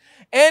natin.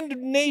 And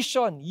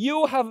nation,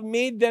 you have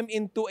made them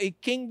into a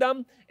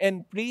kingdom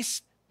and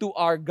priests to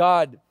our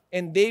God,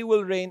 and they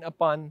will reign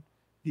upon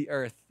the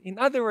earth. In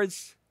other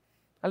words,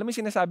 alam mo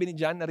yung sinasabi ni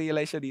John,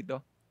 na-realize siya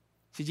dito?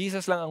 Si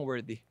Jesus lang ang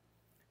worthy.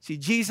 Si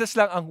Jesus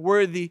lang ang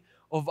worthy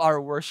of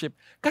our worship.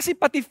 Kasi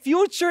pati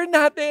future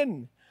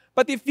natin,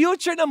 pati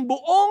future ng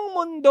buong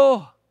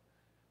mundo,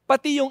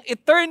 pati yung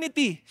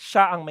eternity,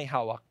 siya ang may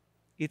hawak.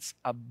 It's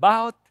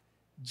about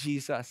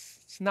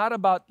Jesus. It's not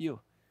about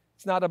you.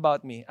 It's not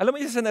about me. Alam mo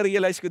isa sa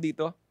na-realize ko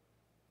dito?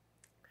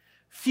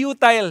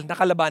 Futile na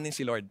kalabanin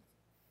si Lord.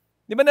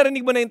 Di ba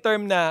narinig mo na yung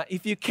term na,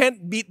 if you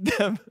can't beat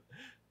them,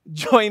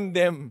 join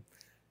them.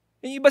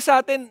 Yung iba sa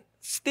atin,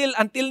 still,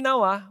 until now,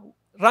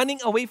 running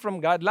away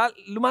from God,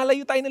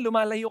 lumalayo tayo na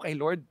lumalayo kay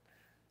Lord.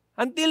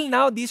 Until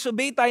now,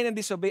 disobey tayo ng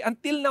disobey.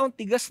 Until now,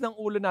 tigas ng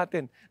ulo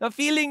natin. Na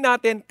feeling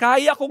natin,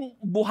 kaya kong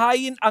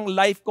buhayin ang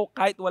life ko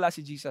kahit wala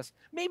si Jesus.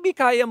 Maybe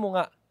kaya mo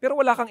nga, pero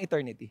wala kang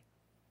eternity.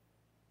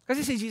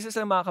 Kasi si Jesus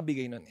ang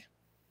makakabigay nun.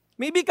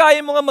 Maybe kaya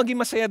mo nga maging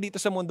masaya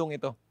dito sa mundong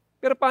ito.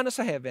 Pero paano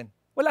sa heaven?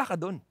 Wala ka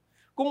dun.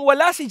 Kung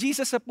wala si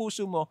Jesus sa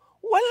puso mo,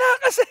 wala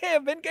ka sa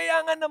heaven.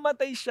 Kaya nga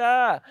namatay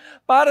siya.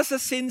 Para sa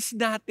sins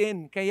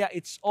natin. Kaya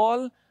it's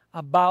all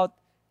about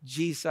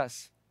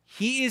Jesus.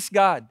 He is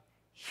God.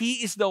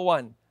 He is the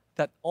one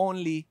that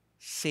only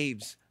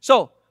saves.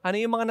 So, ano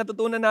yung mga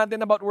natutunan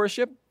natin about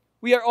worship?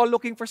 We are all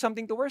looking for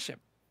something to worship.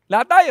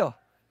 Lahat tayo.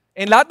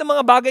 And lahat ng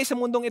mga bagay sa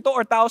mundong ito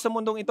or tao sa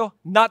mundong ito,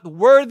 not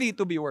worthy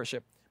to be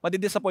worshipped.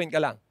 Madidisappoint ka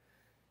lang.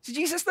 Si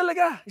Jesus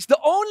talaga is the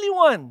only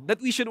one that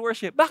we should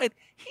worship. Bakit?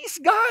 He's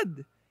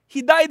God.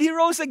 He died, He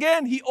rose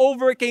again. He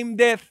overcame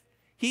death.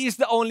 He is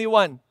the only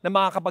one na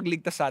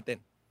makakapagligtas sa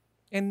atin.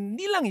 And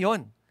hindi lang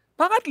yon.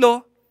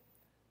 Pangatlo,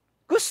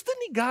 gusto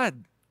ni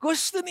God,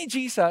 gusto ni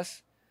Jesus,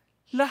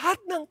 lahat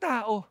ng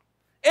tao,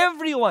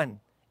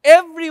 everyone,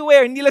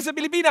 everywhere, hindi lang sa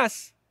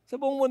Pilipinas, sa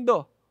buong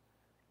mundo,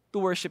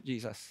 to worship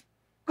Jesus.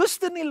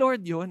 Gusto ni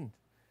Lord yun.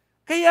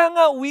 Kaya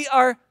nga, we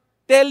are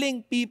telling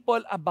people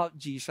about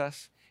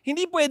Jesus.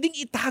 Hindi pwedeng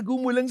itago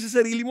mo lang sa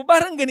sarili mo.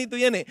 Parang ganito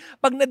yan eh.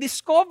 Pag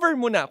na-discover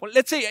mo na,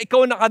 let's say,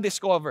 ikaw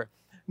naka-discover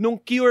nung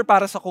cure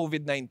para sa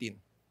COVID-19.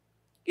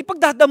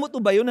 Ipagdadamot mo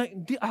ba yun?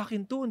 Hindi,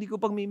 akin to. Hindi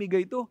ko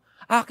pagmimigay to.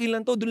 Akin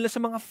lang to. Doon lang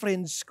sa mga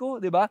friends ko.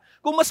 Diba?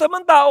 Kung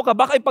masamang tao ka,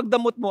 baka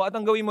ipagdamot mo at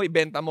ang gawin mo,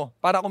 ibenta mo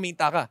para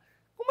kumita ka.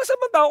 Kung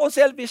masamang tao, kung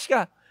selfish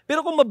ka.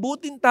 Pero kung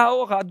mabuting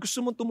tao ka at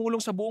gusto mong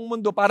tumulong sa buong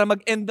mundo para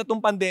mag-end na tong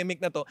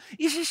pandemic na to,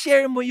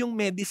 isi-share mo yung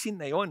medicine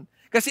na yon.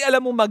 Kasi alam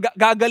mo,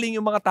 gagaling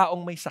yung mga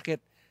taong may sakit.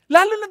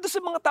 Lalo na doon sa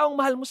mga taong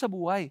mahal mo sa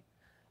buhay.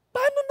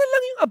 Paano na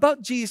lang yung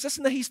about Jesus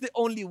na He's the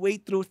only way,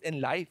 truth,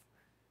 and life?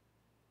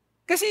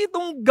 Kasi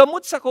itong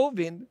gamot sa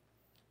COVID,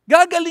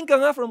 gagaling ka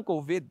nga from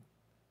COVID.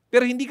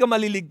 Pero hindi ka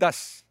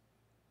maliligtas.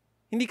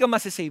 Hindi ka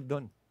masisave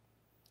doon.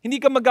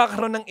 Hindi ka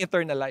magkakaroon ng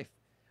eternal life.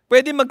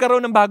 Pwede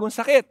magkaroon ng bagong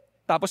sakit,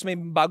 tapos may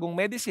bagong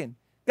medicine.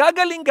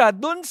 Gagaling ka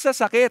doon sa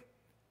sakit,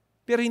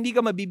 pero hindi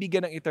ka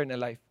mabibigyan ng eternal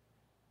life.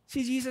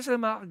 Si Jesus ang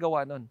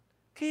makakagawa nun.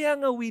 Kaya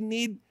nga we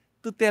need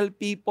to tell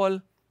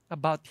people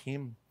about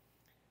Him.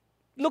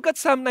 Look at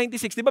Psalm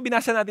 96. Di ba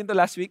binasa natin to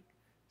last week?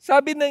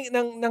 Sabi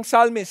ng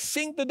psalmist,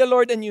 sing to the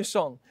Lord a new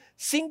song.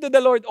 Sing to the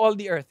Lord all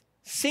the earth.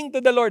 Sing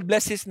to the Lord,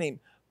 bless His name.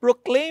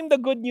 Proclaim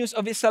the good news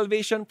of His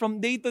salvation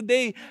from day to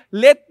day.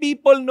 Let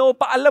people know,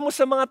 paalam mo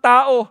sa mga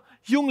tao,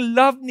 yung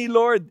love ni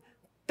Lord.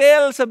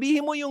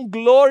 Sabihin mo yung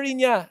glory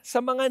niya sa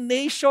mga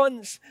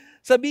nations.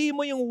 Sabihin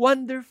mo yung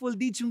wonderful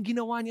deeds, yung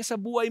ginawa niya sa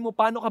buhay mo,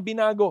 paano ka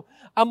binago.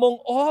 Among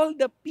all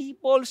the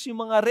peoples,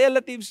 yung mga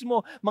relatives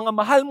mo, mga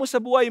mahal mo sa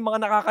buhay, yung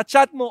mga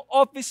nakaka-chat mo,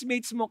 office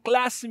mates mo,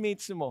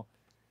 classmates mo.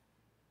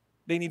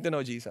 They need to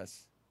know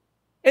Jesus.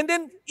 And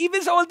then,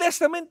 even sa Old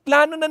Testament,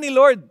 plano na ni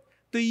Lord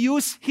to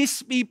use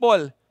His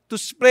people to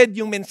spread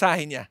yung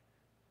mensahe niya.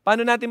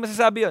 Paano natin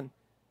masasabi yun?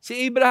 Si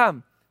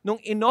Abraham, nung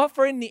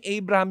inoffer ni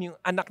Abraham yung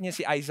anak niya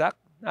si Isaac,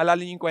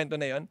 naalala niyo yung kwento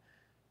na yon?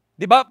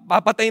 Di ba,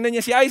 papatay na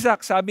niya si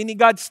Isaac. Sabi ni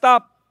God,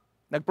 stop.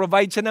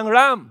 Nag-provide siya ng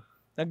ram.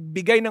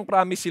 Nagbigay ng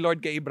promise si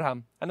Lord kay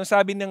Abraham. Ano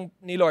sabi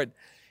ni Lord?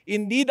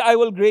 Indeed, I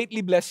will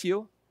greatly bless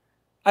you.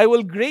 I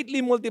will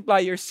greatly multiply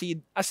your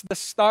seed as the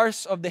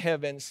stars of the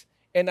heavens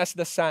and as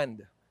the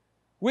sand,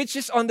 which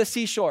is on the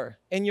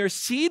seashore. And your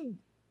seed,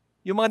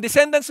 yung mga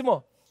descendants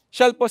mo,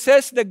 shall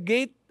possess the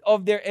gate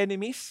of their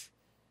enemies.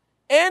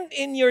 And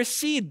in your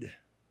seed,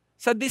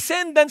 sa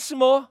descendants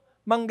mo,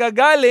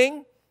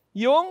 manggagaling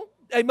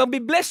ay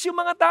mabibless yung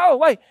mga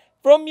tao. Why?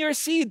 From your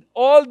seed,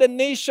 all the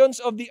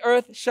nations of the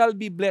earth shall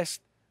be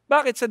blessed.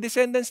 Bakit? Sa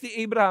descendants ni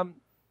Abraham,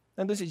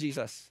 nandun si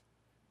Jesus.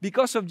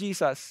 Because of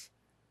Jesus,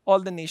 all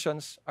the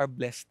nations are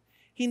blessed.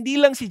 Hindi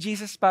lang si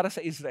Jesus para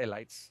sa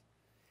Israelites.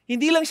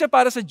 Hindi lang siya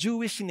para sa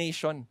Jewish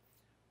nation.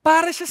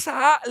 Para siya sa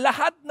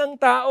lahat ng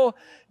tao.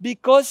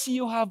 Because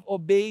you have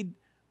obeyed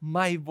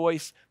my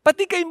voice.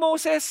 Pati kay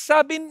Moses,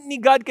 sabi ni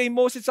God kay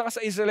Moses saka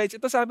sa Israelites,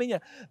 ito sabi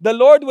niya, the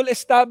Lord will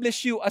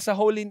establish you as a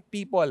holy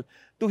people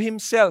to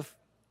Himself,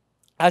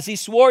 as He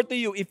swore to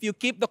you, if you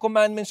keep the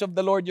commandments of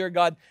the Lord your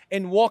God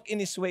and walk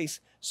in His ways.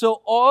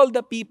 So all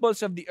the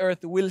peoples of the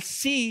earth will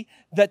see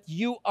that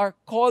you are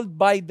called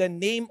by the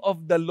name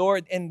of the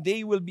Lord and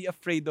they will be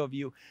afraid of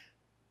you.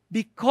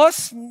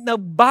 Because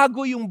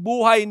nagbago yung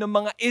buhay ng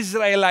mga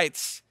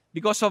Israelites,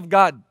 because of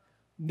God,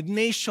 the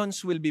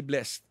nations will be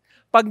blessed.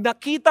 Pag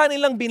nakita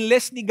nilang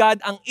binless ni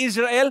God ang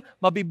Israel,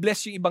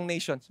 mabibless yung ibang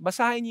nations.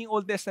 Basahin niyo yung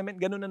Old Testament,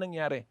 ganun na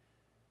nangyari.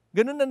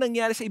 Ganun na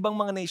nangyari sa ibang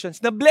mga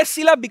nations. Na-bless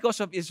sila because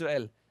of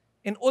Israel.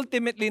 And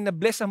ultimately,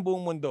 na-bless ang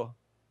buong mundo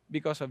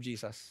because of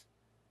Jesus.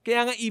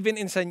 Kaya nga even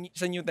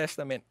sa New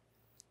Testament,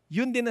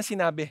 yun din na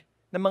sinabi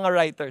ng mga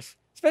writers.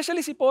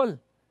 Especially si Paul.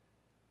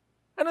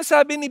 Ano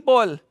sabi ni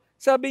Paul?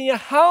 Sabi niya,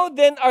 how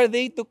then are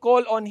they to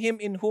call on Him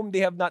in whom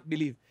they have not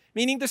believed?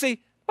 Meaning to say,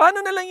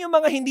 paano na lang yung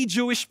mga hindi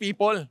Jewish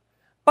people?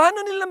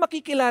 Paano nila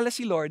makikilala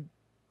si Lord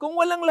kung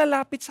walang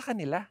lalapit sa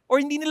kanila? Or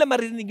hindi nila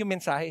marinig yung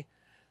mensahe?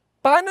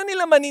 Paano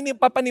nila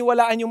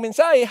papaniwalaan yung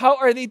mensahe? How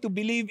are they to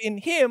believe in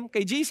Him,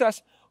 kay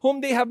Jesus,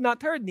 whom they have not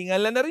heard? Di nga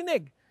lang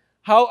narinig.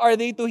 How are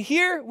they to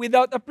hear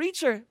without a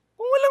preacher?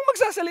 Kung walang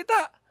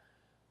magsasalita.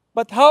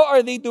 But how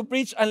are they to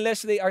preach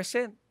unless they are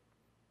sent?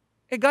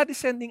 God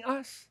is sending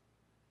us.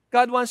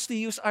 God wants to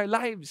use our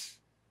lives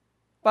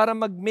para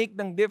mag-make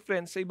ng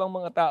difference sa ibang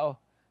mga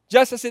tao.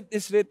 Just as it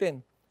is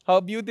written,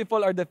 how beautiful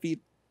are the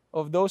feet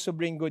of those who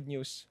bring good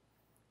news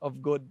of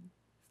good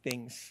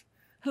things.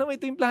 Alam mo,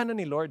 ito yung plano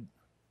ni Lord.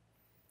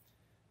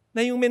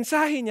 Na yung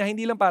mensahe niya,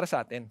 hindi lang para sa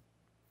atin.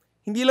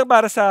 Hindi lang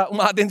para sa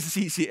umaten sa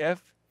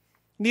CCF.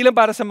 Hindi lang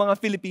para sa mga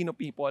Filipino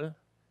people.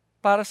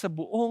 Para sa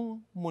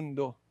buong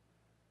mundo.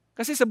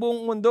 Kasi sa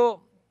buong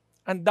mundo,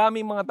 ang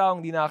daming mga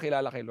taong hindi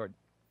nakakilala kay Lord.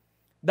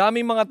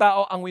 Daming mga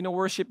tao ang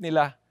wino-worship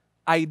nila,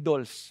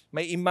 idols.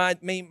 May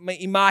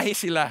imahe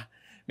sila.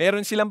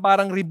 Meron silang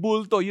parang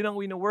ribulto, yun ang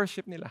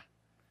wino-worship nila.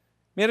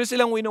 Meron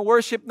silang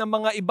wino-worship ng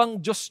mga ibang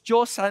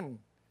Diyos-Diyosan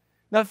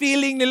na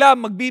feeling nila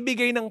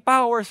magbibigay ng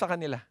power sa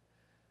kanila.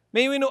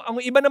 Ang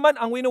iba naman,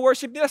 ang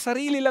wino-worship nila,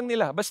 sarili lang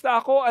nila. Basta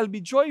ako, I'll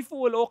be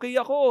joyful, okay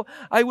ako,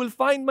 I will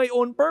find my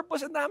own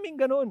purpose. Ang daming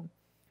ganun.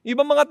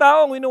 Ibang mga tao,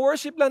 ang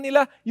wino-worship lang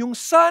nila, yung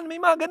sun, may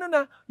mga ganun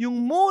na, yung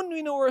moon,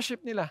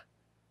 wino-worship nila.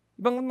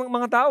 Ibang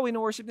mga tao,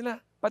 wino-worship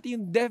nila. Pati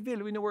yung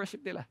devil,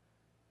 wino-worship nila.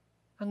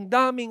 Ang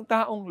daming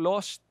taong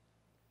lost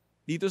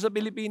dito sa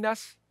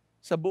Pilipinas,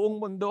 sa buong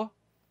mundo,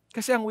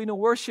 kasi ang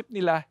wino-worship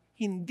nila,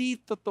 hindi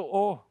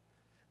totoo.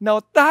 Now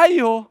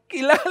tayo,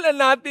 kilala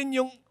natin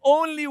yung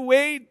only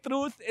way,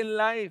 truth, and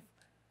life.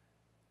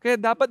 Kaya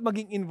dapat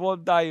maging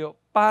involved tayo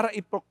para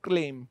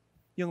i-proclaim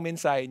yung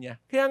mensahe niya.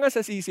 Kaya nga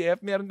sa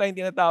CCF, meron tayong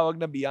tinatawag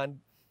na Beyond.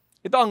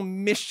 Ito ang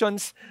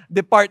missions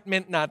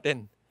department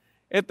natin.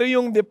 Ito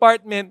yung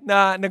department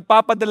na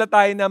nagpapadala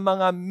tayo ng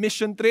mga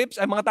mission trips,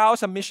 ay mga tao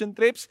sa mission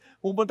trips,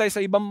 pupunta tayo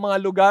sa ibang mga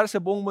lugar sa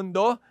buong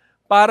mundo,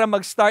 para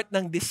mag-start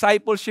ng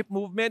discipleship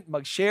movement,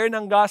 mag-share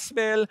ng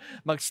gospel,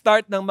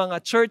 mag-start ng mga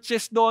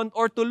churches doon,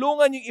 or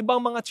tulungan yung ibang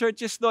mga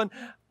churches doon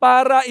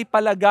para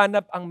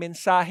ipalaganap ang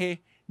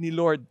mensahe ni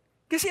Lord.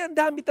 Kasi ang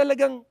dami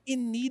talagang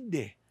in need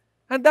eh.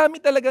 Ang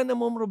dami talagang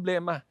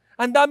namumroblema.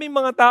 Ang daming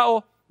mga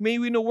tao, may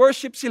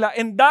wino-worship sila,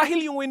 and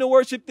dahil yung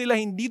wino-worship nila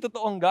hindi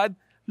totoong God,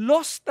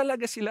 lost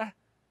talaga sila.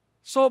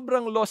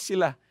 Sobrang lost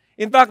sila.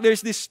 In fact, there's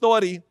this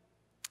story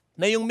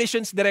na yung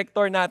missions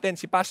director natin,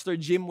 si Pastor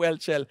Jim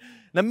Welchel,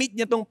 na-meet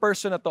niya tong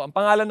person na to. Ang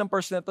pangalan ng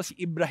person na to, si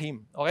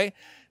Ibrahim. Okay?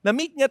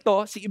 Na-meet niya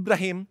to, si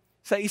Ibrahim,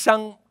 sa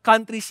isang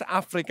country sa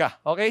Africa.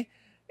 Okay?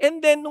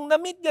 And then, nung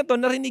na-meet niya to,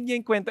 narinig niya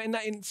yung kwento and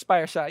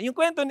na-inspire siya. Yung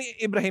kwento ni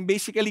Ibrahim,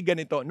 basically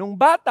ganito. Nung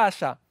bata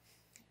siya,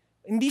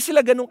 hindi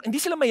sila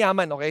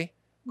mayaman, okay?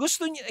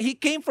 He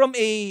came from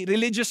a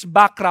religious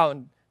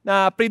background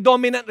na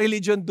predominant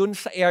religion dun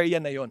sa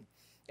area na yon.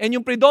 And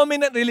yung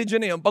predominant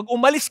religion na yun, pag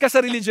umalis ka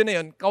sa religion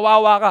na yun,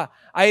 kawawa ka.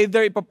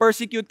 Either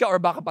ipapersecute ka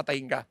or baka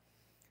patayin ka.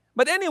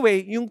 But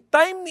anyway, yung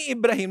time ni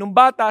Ibrahim, nung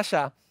bata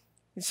siya,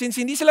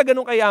 Since hindi sila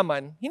ganun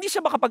kayaman, hindi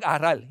siya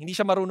makapag-aral. Hindi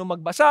siya marunong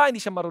magbasa,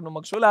 hindi siya marunong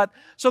magsulat.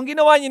 So ang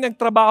ginawa niya,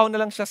 nagtrabaho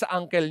na lang siya sa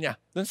uncle niya,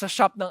 doon sa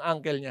shop ng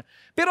uncle niya.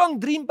 Pero ang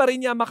dream pa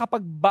rin niya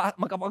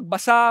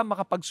makapagbasa,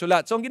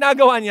 makapagsulat. So ang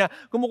ginagawa niya,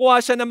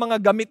 kumukuha siya ng mga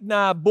gamit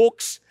na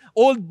books,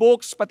 old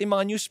books, pati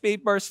mga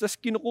newspapers, tapos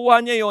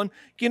kinukuha niya yon,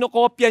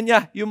 kinokopya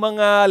niya yung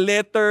mga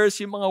letters,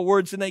 yung mga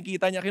words na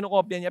nakikita niya,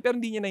 kinokopya niya, pero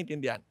hindi niya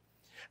naintindihan.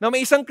 Na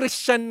may isang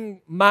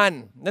Christian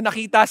man na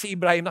nakita si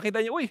Ibrahim,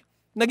 nakita niya, uy,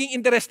 naging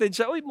interested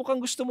siya. Uy, mukhang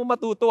gusto mo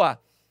matuto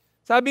ah.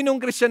 Sabi nung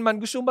Christian man,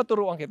 gusto mo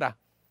maturuan kita.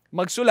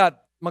 Magsulat,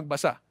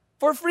 magbasa.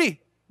 For free.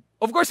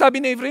 Of course,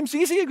 sabi ni Ephraim,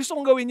 sige, gusto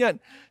kong gawin yan.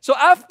 So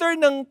after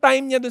ng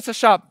time niya dun sa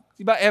shop,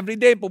 diba,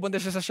 everyday pupunta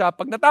siya sa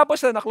shop. Pag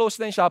natapos na, na-close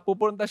na yung shop,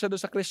 pupunta siya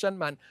dun sa Christian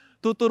man,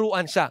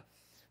 tuturuan siya.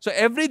 So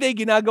everyday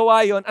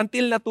ginagawa yon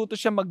until natuto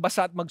siya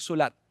magbasa at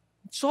magsulat.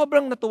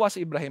 Sobrang natuwa si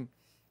Ibrahim.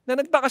 Na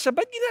nagtaka siya,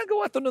 ba't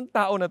ginagawa to nung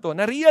tao na to?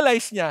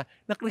 Na-realize niya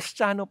na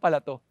Kristiyano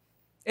pala to.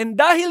 And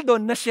dahil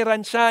doon, nashiran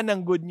siya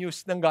ng good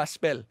news, ng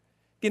gospel.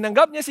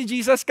 Tinanggap niya si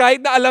Jesus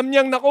kahit na alam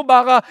niyang, naku,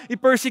 baka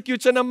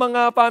i-persecute siya ng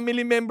mga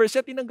family members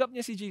niya, tinanggap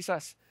niya si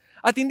Jesus.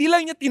 At hindi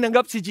lang niya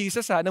tinanggap si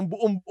Jesus ng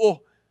buong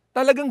buo.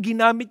 Talagang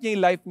ginamit niya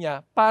yung life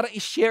niya para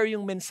i-share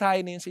yung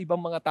mensahe na yun sa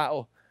ibang mga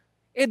tao.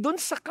 Doon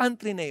sa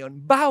country na yun,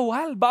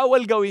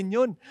 bawal gawin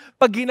yun.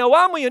 Pag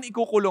ginawa mo yun,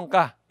 ikukulong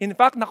ka. In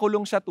fact,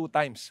 nakulong siya 2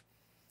 times.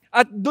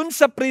 At dun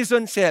sa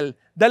prison cell,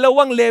 2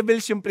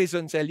 levels yung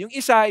prison cell. Yung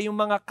isa, yung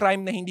mga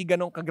crime na hindi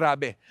ganun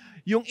kagrabe.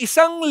 Yung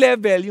isang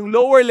level, yung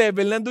lower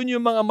level, nandun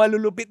yung mga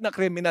malulupit na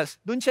criminals.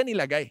 Dun siya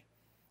nilagay.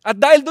 At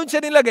dahil dun siya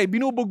nilagay,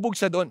 binubugbog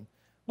siya dun.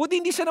 Buti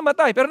hindi siya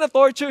namatay, pero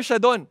na-torture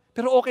siya dun.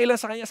 Pero okay lang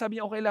sa kanya, sabi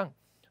niya, okay lang.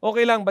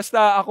 Okay lang,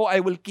 basta ako,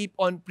 I will keep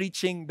on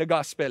preaching the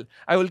gospel.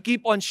 I will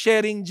keep on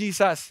sharing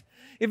Jesus.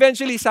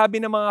 Eventually, sabi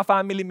ng mga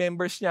family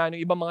members niya,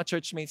 yung ibang mga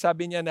churchmates,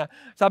 sabi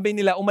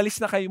nila, umalis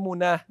na kayo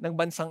muna ng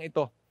bansang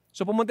ito.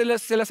 So pumunta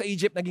sila sa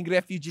Egypt, naging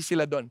refugee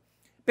sila doon.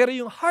 Pero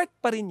yung heart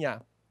pa rin niya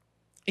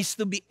is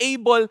to be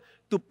able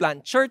to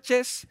plant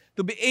churches,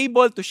 to be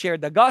able to share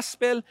the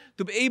gospel,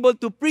 to be able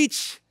to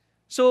preach.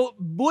 So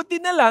buti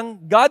na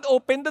lang, God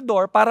opened the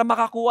door para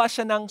makakuha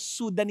siya ng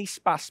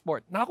Sudanese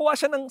passport. Nakakuha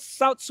siya ng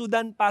South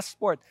Sudan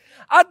passport.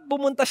 At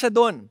pumunta siya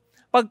doon.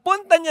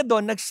 Pagpunta niya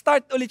doon,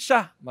 nag-start ulit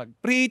siya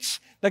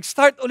mag-preach,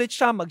 nag-start ulit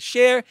siya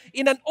mag-share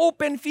in an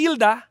open field.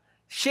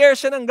 Share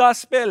siya ng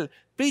gospel.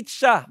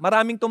 Preach siya,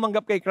 maraming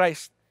tumanggap kay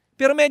Christ.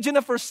 Pero medyo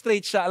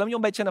na-frustrate siya. Alam niyo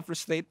bakit siya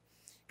na-frustrate?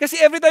 Kasi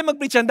every time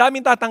mag-preach siya,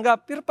 daming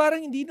tatanggap, pero parang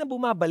hindi na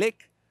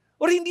bumabalik.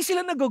 Or hindi sila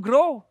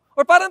nag-grow.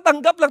 Or parang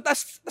tanggap lang,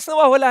 tas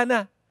nawawala na.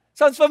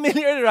 Sounds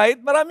familiar, right?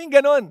 Maraming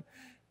ganon.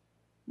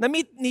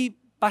 Na-meet ni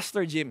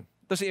Pastor Jim,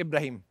 ito si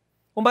Ibrahim.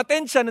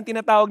 Umattend siya ng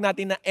tinatawag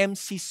natin na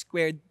MC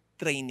Squared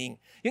training.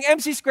 Yung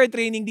MC Squared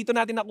training, dito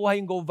natin nakuha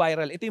yung Go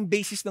Viral. Ito yung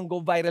basis ng Go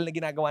Viral na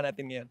ginagawa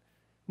natin ngayon.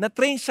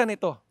 Na-train siya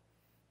nito.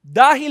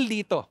 Dahil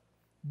dito,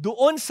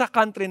 doon sa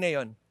country na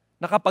yon,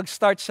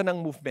 nakapag-start siya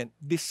ng movement,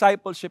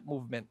 discipleship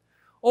movement.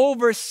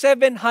 Over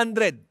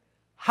 700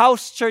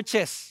 house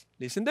churches,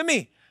 listen to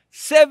me,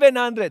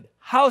 700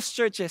 house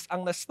churches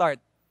ang na-start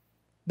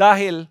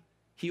dahil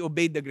he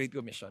obeyed the Great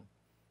Commission.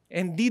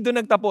 And di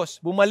doon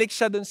nagtapos, bumalik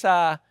siya doon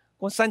sa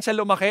kung saan siya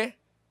lumaki,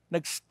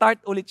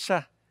 nag-start ulit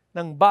siya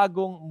ng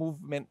bagong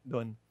movement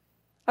doon.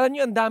 Alam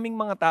niyo, ang daming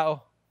mga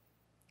tao,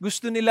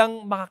 gusto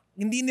nilang,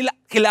 hindi nila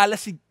kilala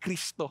si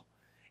Kristo.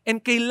 And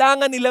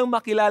kailangan nilang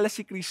makilala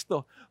si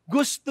Kristo.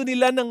 Gusto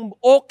nila ng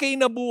okay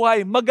na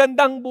buhay,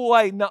 magandang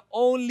buhay na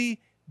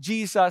only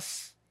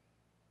Jesus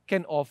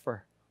can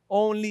offer.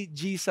 Only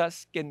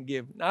Jesus can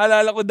give.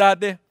 Naalala ko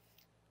dati,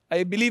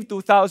 I believe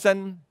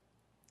 2000,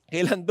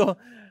 kailan to?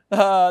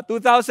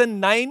 2009,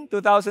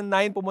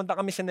 pumunta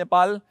kami sa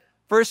Nepal.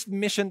 First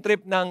mission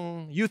trip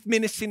ng youth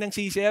ministry ng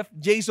CCF.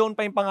 J-Zone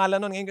pa yung pangalan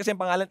nun. Ngayon kasi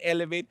yung pangalan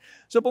Elevate.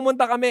 So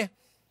pumunta kami.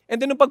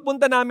 And then nung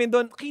pagpunta namin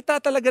doon, kita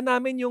talaga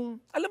namin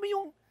yung, alam mo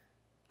yung,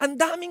 ang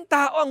daming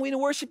tao ang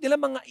wino-worship nila,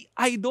 mga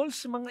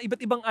idols, mga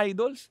iba't ibang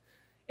idols.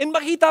 And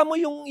makita mo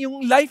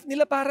yung life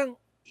nila parang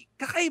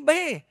kakaiba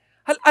eh.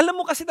 Alam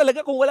mo kasi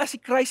talaga kung wala si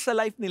Christ sa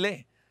life nila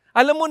eh.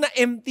 Alam mo na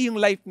empty yung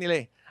life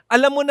nila eh.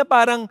 Alam mo na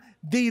parang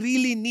they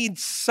really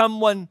need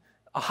someone,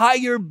 a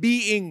higher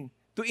being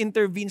to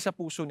intervene sa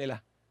puso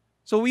nila.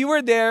 So we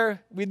were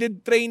there, we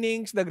did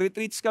trainings,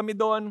 nag-retreats kami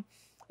doon.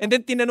 And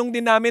then tinanong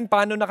din namin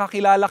paano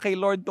nakakilala kay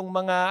Lord tong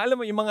mga,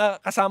 alam mo, yung mga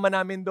kasama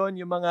namin doon,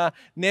 yung mga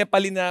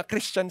Nepali na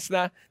Christians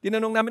na,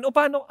 tinanong namin,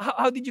 paano,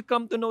 how did you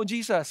come to know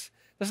Jesus?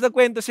 Tapos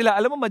nagkwento sila,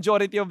 alam mo,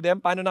 majority of them,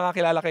 paano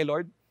nakakilala kay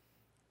Lord?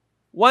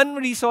 One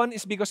reason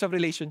is because of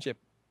relationship.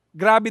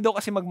 Grabe daw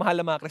kasi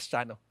magmahal ang mga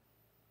Kristiyano.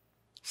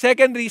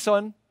 Second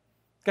reason,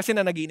 kasi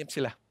nanaginip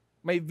sila.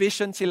 May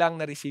vision silang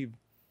na-receive.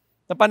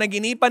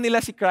 Napanaginipan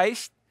nila si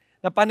Christ,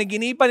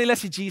 napanaginipan nila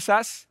si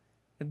Jesus,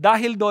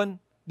 dahil doon,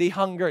 they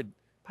hungered.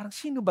 Parang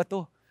sino ba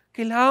to?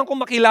 Kailangan ko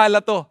makilala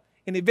to.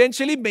 And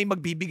eventually, may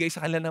magbibigay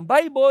sa kanila ng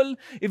Bible.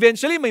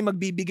 Eventually, may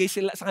magbibigay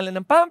sila sa kanila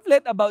ng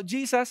pamphlet about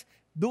Jesus.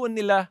 Doon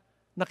nila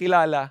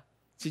nakilala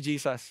si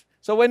Jesus.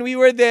 So when we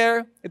were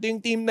there, ito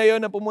yung team na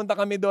yon na pumunta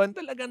kami doon,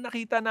 talagang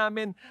nakita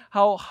namin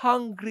how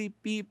hungry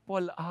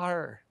people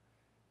are.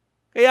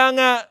 Kaya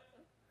nga,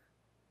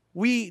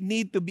 we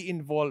need to be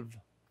involved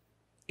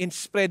in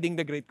spreading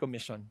the Great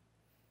Commission.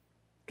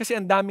 Kasi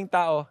ang daming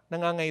tao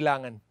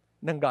nangangailangan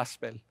ng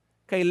gospel.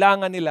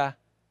 Kailangan nila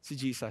si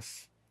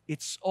Jesus.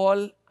 It's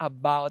all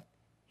about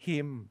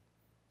Him.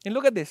 And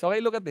look at this,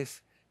 okay? Look at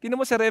this. Tingnan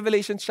mo sa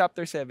Revelation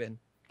chapter 7.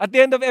 At the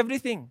end of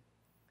everything,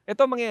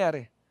 ito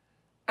mangyayari.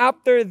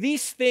 After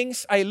these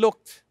things I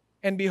looked,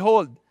 and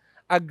behold,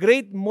 a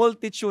great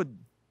multitude,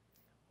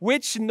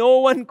 which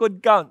no one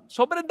could count.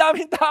 Sobrang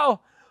daming tao.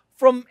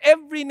 From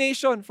every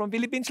nation. From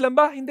Philippines lang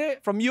ba? Hindi.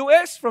 From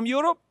US, from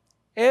Europe.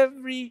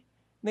 Every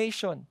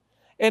nation.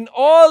 And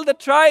all the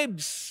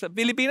tribes. Sa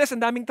Pilipinas, ang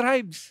daming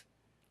tribes.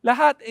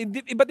 Lahat,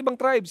 iba't ibang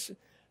tribes.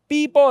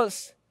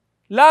 Peoples,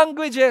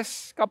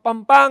 languages,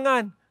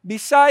 Kapampangan,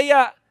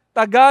 Bisaya,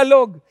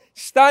 Tagalog,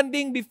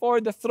 standing before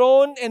the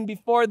throne and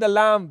before the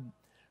Lamb,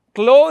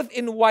 clothed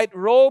in white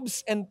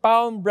robes and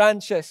palm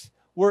branches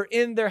were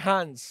in their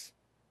hands.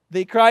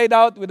 They cried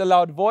out with a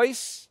loud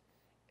voice,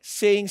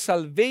 saying,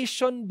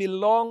 salvation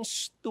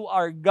belongs to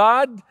our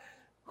God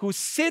who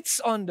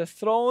sits on the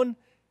throne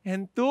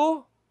and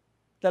to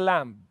the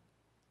Lamb,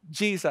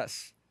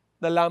 Jesus,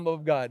 the Lamb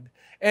of God.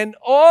 And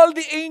all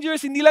the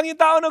angels, hindi lang yung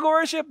tao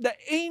nag-worship, the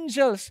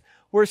angels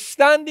were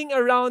standing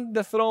around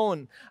the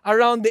throne,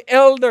 around the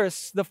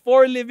elders, the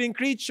four living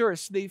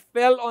creatures. They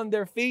fell on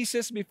their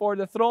faces before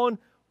the throne.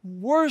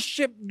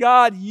 Worship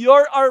God.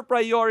 You're our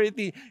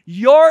priority.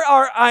 You're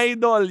our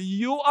idol.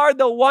 You are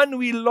the one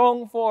we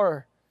long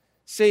for.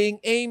 Saying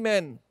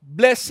amen,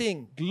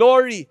 blessing,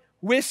 glory,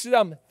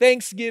 wisdom,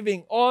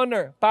 thanksgiving,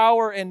 honor,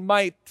 power, and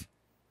might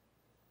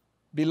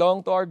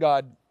belong to our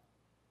God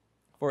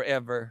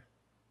forever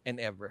and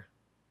ever.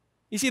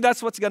 You see,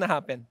 that's what's gonna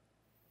happen.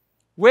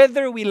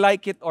 Whether we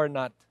like it or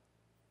not,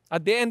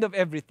 at the end of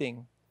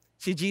everything,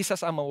 si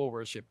Jesus ang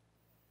mawo-worship.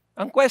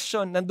 Ang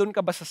question, nandun ka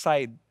ba sa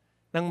side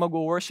ng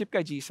mag-worship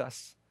kay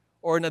Jesus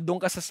or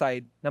nandun ka sa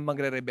side ng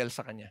magre-rebel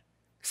sa Kanya?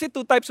 Kasi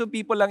two types of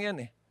people lang yan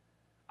eh.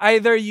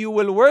 Either you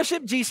will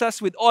worship Jesus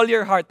with all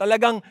your heart,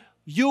 talagang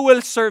you will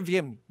serve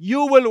Him,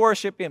 you will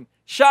worship Him,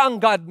 siya ang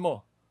God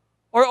mo.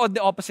 Or on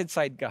the opposite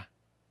side ka.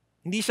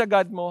 Hindi siya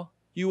God mo,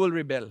 you will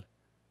rebel.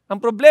 Ang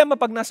problema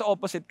pag nasa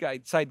opposite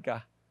side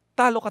ka,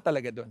 talo ka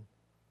talaga doon.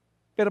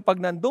 Pero pag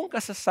nandun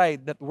ka sa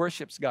side that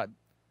worships God,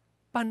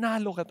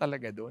 panalo ka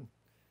talaga doon.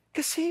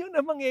 Kasi yun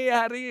ang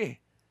mangyayari eh.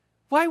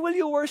 Why will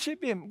you worship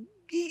Him?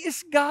 He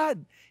is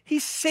God. He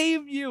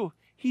saved you.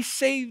 He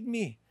saved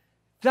me.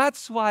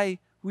 That's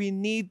why we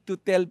need to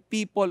tell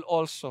people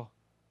also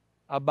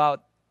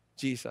about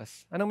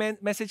Jesus.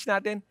 Anong message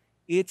natin?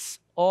 It's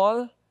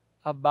all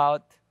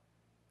about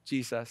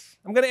Jesus.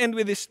 I'm gonna end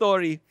with this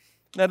story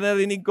na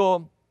narinig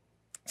ko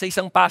sa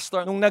isang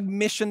pastor nung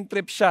nag-mission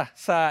trip siya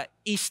sa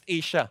East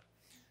Asia.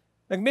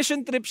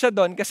 Nag-mission trip siya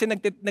doon kasi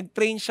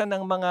nag-train siya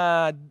ng mga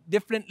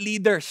different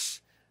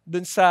leaders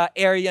doon sa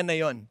area na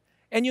yon.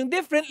 And yung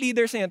different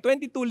leaders na yun,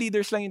 22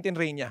 leaders lang yung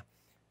tinrain niya.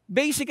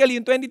 Basically,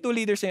 yung 22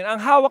 leaders na yun,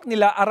 ang hawak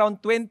nila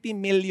around 20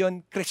 million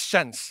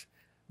Christians.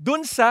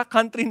 Doon sa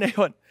country na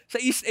yon,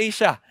 sa East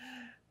Asia.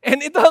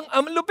 And ito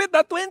ang lupit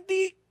na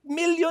 20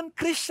 million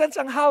Christians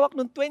ang hawak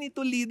ng 22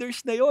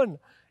 leaders na yon.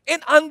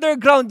 And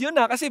underground yun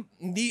kasi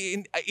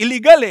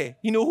illegal eh.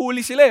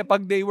 Hinuhuli sila eh.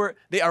 Pag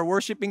they are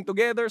worshiping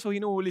together, so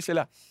hinuhuli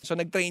sila. So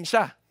nag-train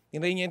siya.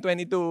 Tinrain niya yung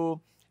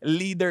 22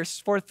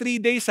 leaders for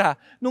 3 days ha.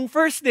 Nung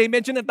first day,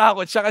 medyo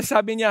natakot siya kasi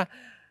sabi niya,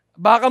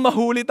 baka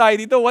mahuli tayo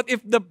dito. What if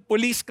the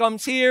police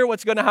comes here?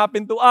 What's gonna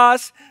happen to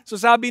us? So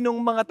sabi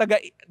nung mga taga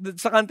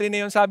sa country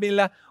na yun, sabi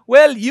nila,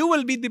 well, you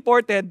will be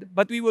deported,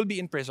 but we will be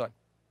in prison.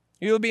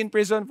 You will be in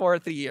prison for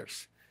 3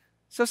 years.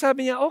 So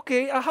sabi niya,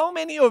 okay, how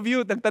many of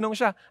you, nagtanong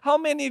siya, how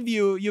many of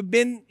you've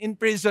been in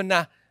prison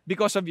na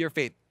because of your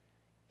faith?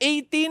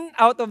 18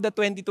 out of the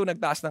 22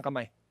 nagtaas ng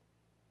kamay.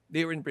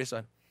 They were in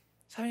prison.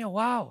 Sabi niya,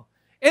 wow.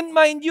 And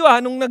mind you,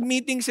 nung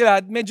nag-meeting sila,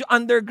 medyo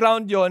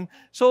underground yon.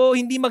 So,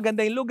 hindi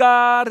maganda yung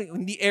lugar,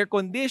 hindi air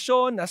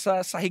condition,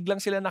 nasa sahig lang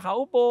sila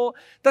nakaupo.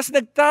 Tapos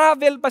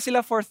nag-travel pa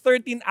sila for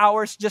 13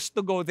 hours just to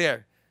go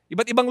there.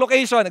 Iba't ibang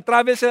location,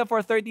 nag-travel sila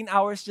for 13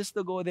 hours just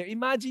to go there.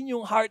 Imagine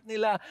yung heart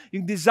nila,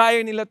 yung desire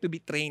nila to be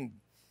trained.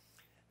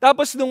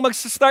 Tapos nung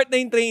mag-start na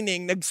yung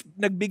training,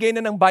 nagbigay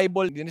na ng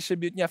Bible,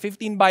 distribute niya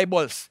 15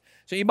 Bibles.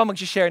 So, iba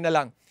mag-share na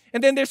lang. And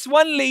then there's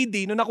one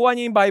lady, nung nakuha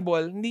niya yung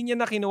Bible, hindi niya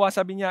na kinuha,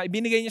 sabi niya,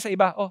 ibinigay niya sa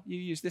iba, oh, you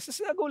use this.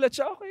 Tapos nagulat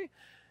siya, okay.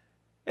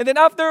 And then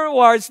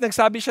afterwards,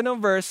 nagsabi siya ng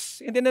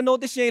verse, and then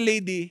na-notice niya yung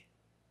lady,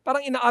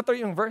 parang ina-utter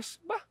yung verse.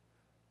 Ba,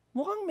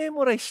 mukhang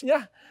memorize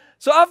niya.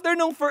 So after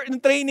nung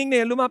training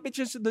na yun, lumapit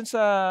siya dun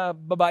sa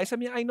babae,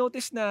 sabi niya, I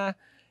noticed na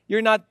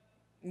you're not,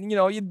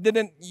 you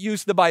didn't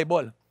use the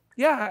Bible.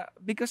 Yeah,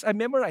 because I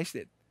memorized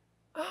it.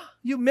 Ah,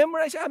 you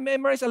memorized? I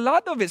memorized a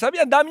lot of it. Sabi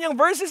niya, ang dami niyang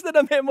verses na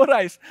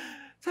na-memorize.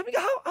 Sabi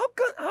ko,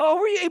 how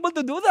were you able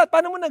to do that?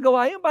 Paano mo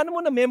nagawa yun? Paano mo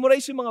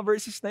na-memorize yung mga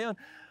verses na yun?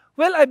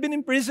 Well, I've been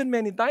in prison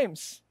many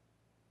times.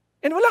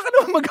 And wala ka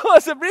naman magawa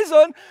sa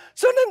prison.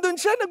 So nandun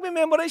siya,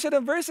 nagme-memorize siya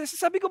ng verses.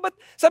 Sabi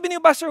ni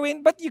Pastor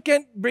Wayne, but you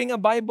can't bring a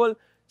Bible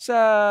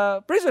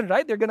sa prison,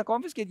 right? They're gonna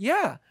confiscate.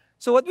 Yeah.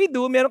 So what we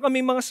do, meron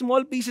kaming mga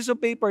small pieces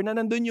of paper na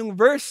nandun yung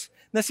verse,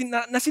 na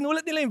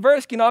sinulat nila yung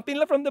verse, kinopy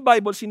nila from the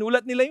Bible,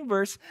 sinulat nila yung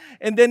verse,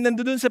 and then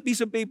nandun sa piece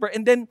of paper,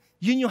 and then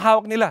yun yung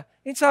hawak nila.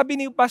 And sabi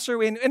ni Pastor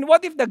Wayne, and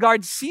what if the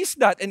guard sees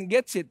that and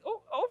gets it?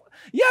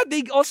 Yeah,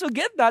 they also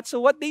get that.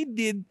 So what they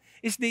did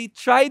is they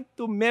tried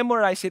to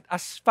memorize it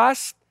as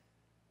fast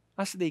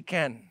as they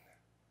can.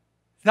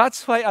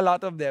 That's why a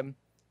lot of them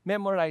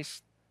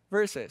memorized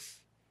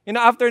verses.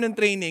 After ng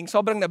training,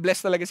 sobrang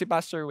na-bless talaga si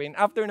Pastor Wayne.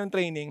 After ng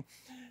training,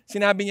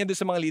 sinabi niya doon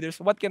sa mga leaders,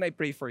 what can I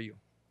pray for you?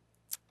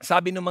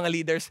 Sabi ng mga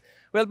leaders,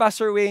 well,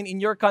 Pastor Wayne, in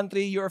your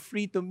country, you're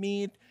free to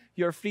meet,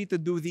 you're free to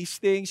do these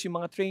things,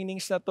 yung mga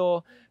trainings na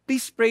to.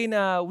 Please pray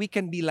na we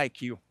can be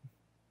like you.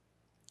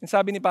 And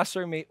sabi ni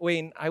Pastor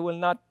Wayne, I will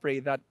not pray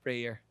that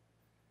prayer.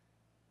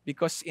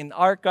 Because in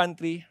our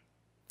country,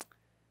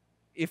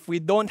 if we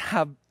don't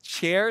have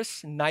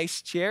chairs,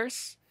 nice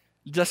chairs,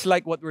 just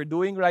like what we're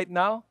doing right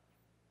now,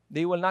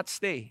 they will not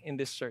stay in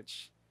this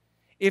church.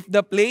 If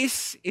the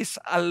place is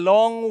a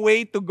long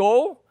way to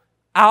go,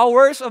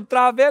 hours of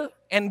travel,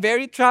 and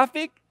very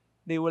traffic,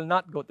 they will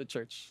not go to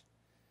church.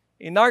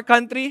 In our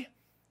country,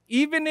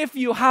 even if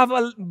you have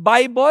a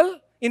Bible,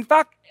 in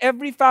fact,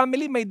 every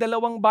family may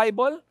dalawang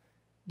Bible,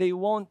 they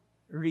won't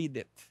read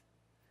it.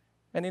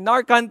 And in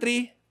our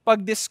country,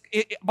 pag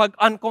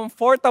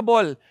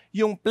uncomfortable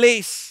yung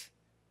place,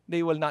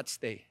 they will not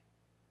stay.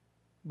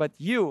 But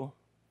you,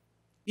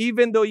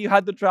 even though you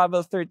had to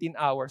travel 13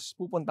 hours,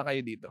 pupunta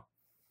kayo dito.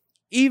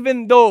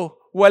 Even though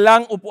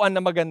walang upuan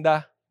na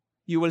maganda,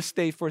 you will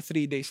stay for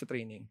 3 days sa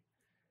training.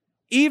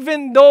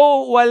 Even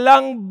though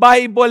walang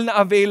Bible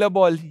na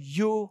available,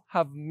 you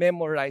have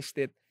memorized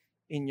it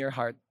in your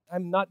heart.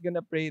 I'm not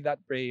gonna pray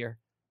that prayer.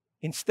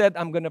 Instead,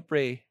 I'm gonna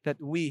pray that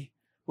we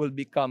will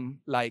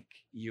become like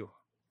you.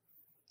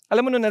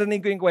 Alam mo, nung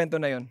narinig ko yung kwento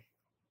na yun,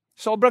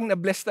 sobrang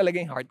na-bless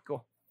talaga yung heart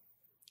ko.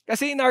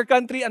 Kasi in our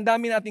country, ang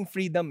dami nating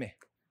freedom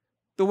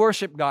to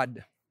worship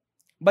God.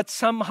 But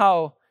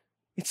somehow,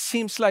 it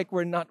seems like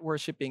we're not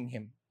worshiping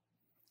Him.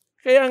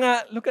 Kaya nga,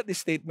 look at this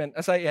statement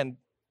as I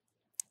end.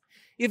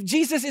 If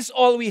Jesus is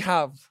all we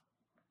have,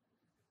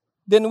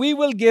 then we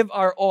will give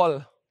our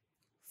all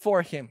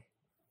for Him.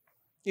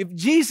 If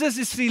Jesus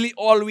is really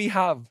all we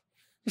have,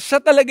 siya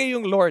talaga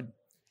yung Lord.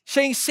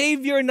 Siya yung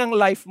Savior ng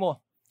life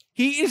mo.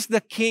 He is the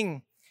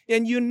King.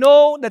 And you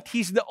know that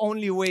He's the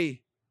only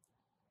way.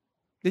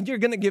 Then you're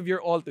gonna give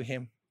your all to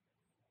Him.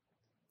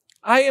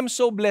 I am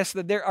so blessed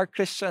that there are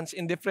Christians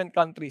in different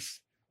countries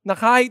na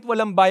kahit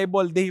walang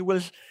Bible, they will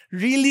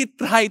really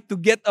try to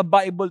get a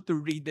Bible to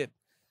read it.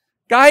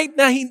 Kahit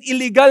na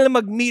illegal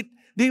na mag-meet,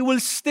 they will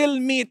still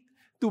meet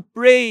to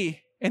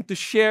pray and to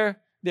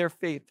share their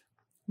faith.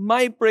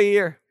 My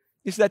prayer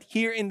is that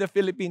here in the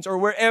Philippines or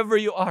wherever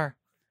you are,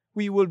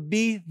 we will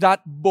be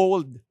that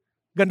bold.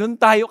 Ganun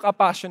tayo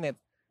ka-passionate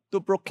to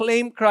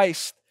proclaim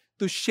Christ,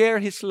 to share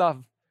His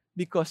love,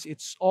 because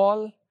it's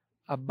all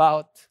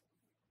about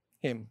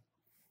Him.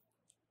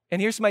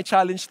 And here's my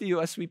challenge to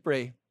you as we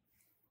pray.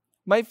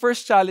 My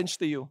first challenge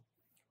to you,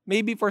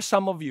 maybe for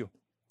some of you,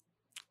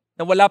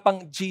 na wala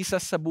pang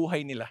Jesus sa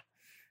buhay nila.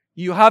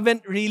 You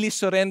haven't really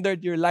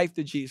surrendered your life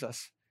to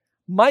Jesus.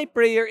 My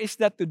prayer is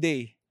that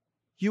today,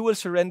 you will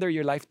surrender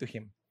your life to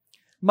Him.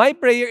 My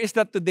prayer is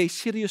that today,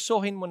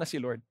 seryosohin mo na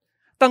si Lord.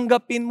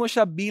 Tanggapin mo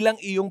siya bilang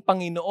iyong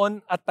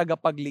Panginoon at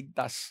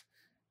tagapagligtas.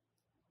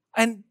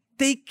 And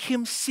take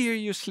Him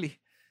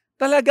seriously.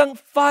 Talagang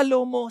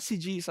follow mo si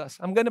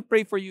Jesus. I'm gonna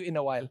pray for you in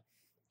a while.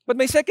 But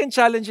my second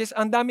challenge is,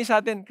 ang dami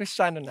sa atin,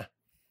 Kristiyano na.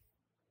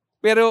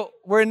 Pero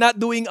we're not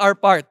doing our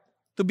part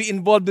to be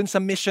involved dun sa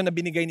mission na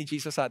binigay ni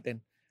Jesus sa atin.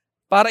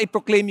 Para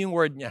i-proclaim yung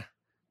word niya.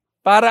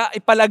 Para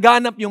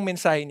ipalaganap yung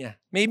mensahe niya.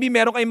 Maybe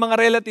meron kayong mga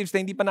relatives na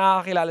hindi pa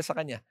nakakakilala sa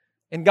Kanya.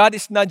 And God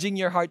is nudging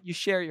your heart, you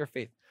share your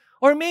faith.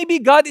 Or maybe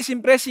God is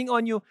impressing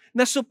on you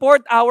na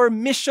support our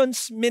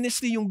missions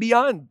ministry, yung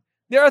Beyond.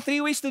 There are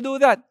 3 ways to do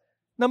that.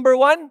 Number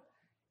 1,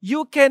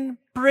 you can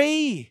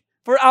pray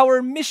for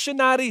our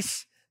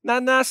missionaries na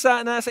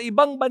nasa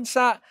ibang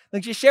bansa,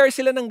 nag-share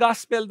sila ng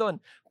gospel doon.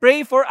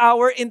 Pray for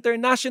our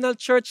international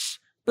church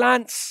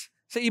plants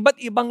sa iba't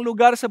ibang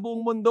lugar sa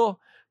buong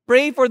mundo.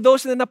 Pray for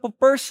those na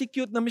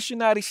napopersecute na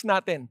missionaries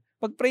natin.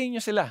 Pag-pray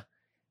nyo sila.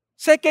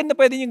 Second na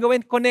pwede nyo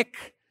gawin,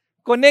 connect.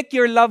 Connect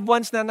your loved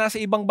ones na nasa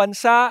ibang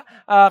bansa,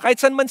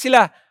 kahit saan man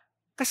sila.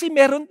 Kasi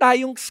meron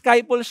tayong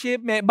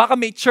discipleship, baka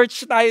may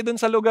church tayo dun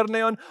sa lugar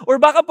na yon, or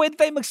baka pwede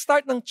tayo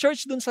mag-start ng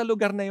church dun sa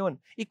lugar na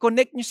yon.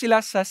 I-connect nyo sila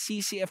sa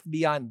CCF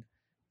Beyond.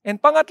 And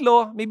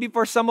pangatlo, maybe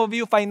for some of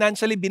you,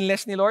 financially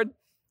binless ni Lord,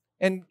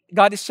 and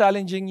God is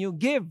challenging you,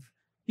 give.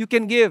 You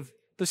can give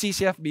to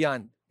CCF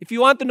Beyond. If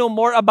you want to know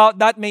more about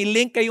that, may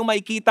link kayong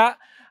makikita,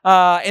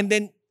 and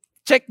then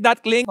check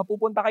that link.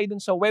 Mapupunta kayo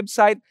dun sa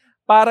website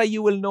para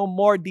you will know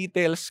more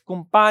details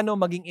kung paano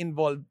maging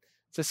involved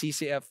sa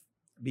CCF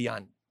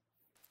Beyond.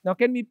 Now,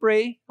 can we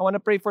pray? I want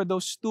to pray for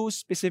those 2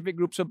 specific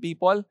groups of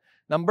people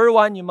Number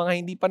 1, yung mga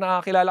hindi pa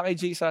nakakilala kay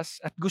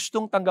Jesus at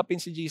gustong tanggapin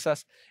si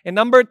Jesus. And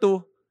number 2,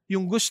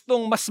 yung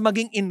gustong mas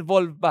maging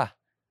involved pa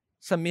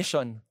sa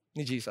mission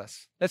ni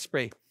Jesus. Let's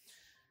pray.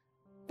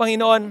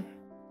 Panginoon,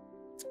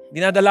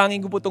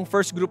 dinadalangin ko po itong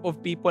first group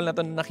of people na ito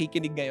na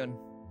nakikinig ngayon.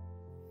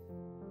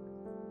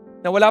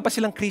 Na wala pa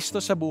silang Kristo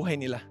sa buhay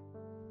nila.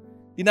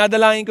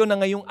 Dinadalangin ko na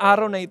ngayong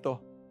araw na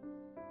ito,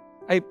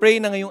 I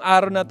pray na ngayong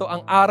araw na ito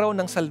ang araw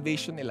ng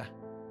salvation nila.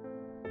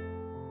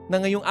 Na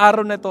ngayong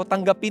araw na ito,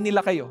 tanggapin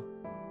nila kayo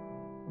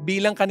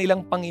bilang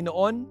kanilang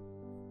Panginoon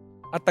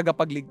at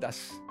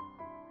tagapagligtas.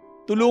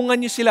 Tulungan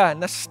niyo sila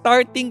na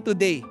starting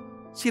today,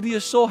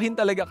 seryosohin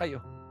talaga kayo.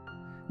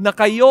 Na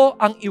kayo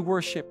ang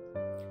i-worship.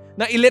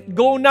 Na i-let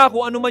go na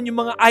kung ano man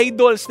yung mga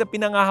idols na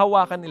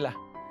pinangahawakan nila.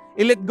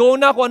 I-let go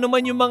na kung ano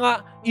man yung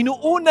mga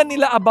inuuna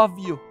nila above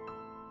you.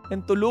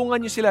 And tulungan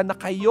niyo sila na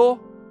kayo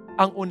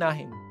ang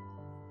unahin.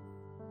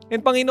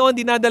 And Panginoon,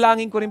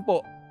 dinadalangin ko rin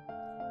po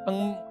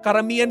ang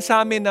karamihan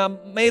sa amin na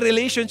may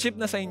relationship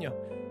na sa inyo.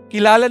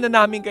 Kilala na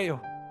namin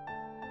kayo.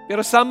 Pero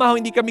somehow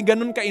hindi kami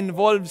ganun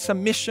ka-involved sa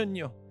mission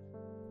nyo.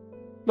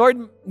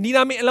 Lord, hindi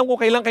namin alam kung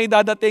kailan kayo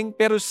dadating,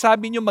 pero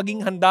sabi nyo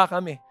maging handa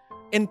kami.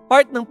 And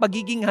part ng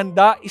pagiging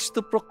handa is to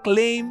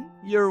proclaim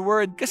your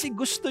word. Kasi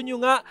gusto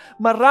nyo nga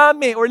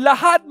marami or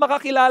lahat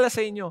makakilala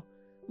sa inyo.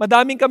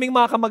 Madaming kaming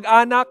mga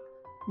kamag-anak,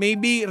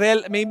 maybe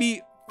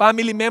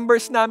family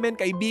members namin,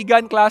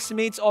 kaibigan,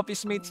 classmates,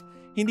 office mates,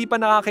 hindi pa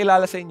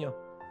nakakilala sa inyo.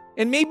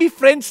 And maybe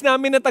friends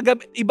namin na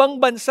taga-ibang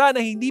bansa na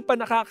hindi pa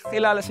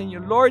nakakilala sa inyo.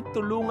 Lord,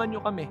 tulungan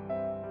nyo kami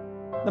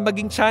na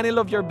maging channel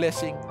of your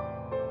blessing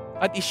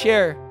at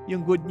i-share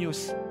yung good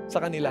news sa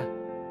kanila.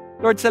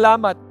 Lord,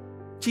 salamat.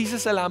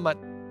 Jesus,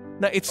 salamat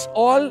na it's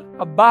all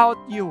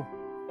about you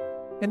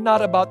and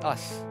not about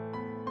us.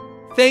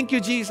 Thank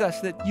you,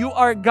 Jesus, that you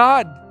are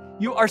God.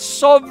 You are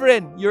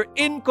sovereign. You're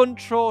in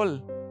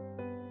control.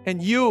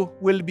 And you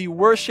will be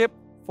worshipped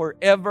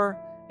forever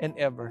and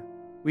ever.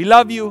 We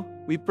love you.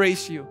 We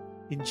praise you.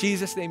 In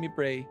Jesus' name we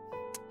pray.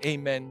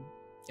 Amen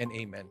and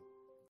amen.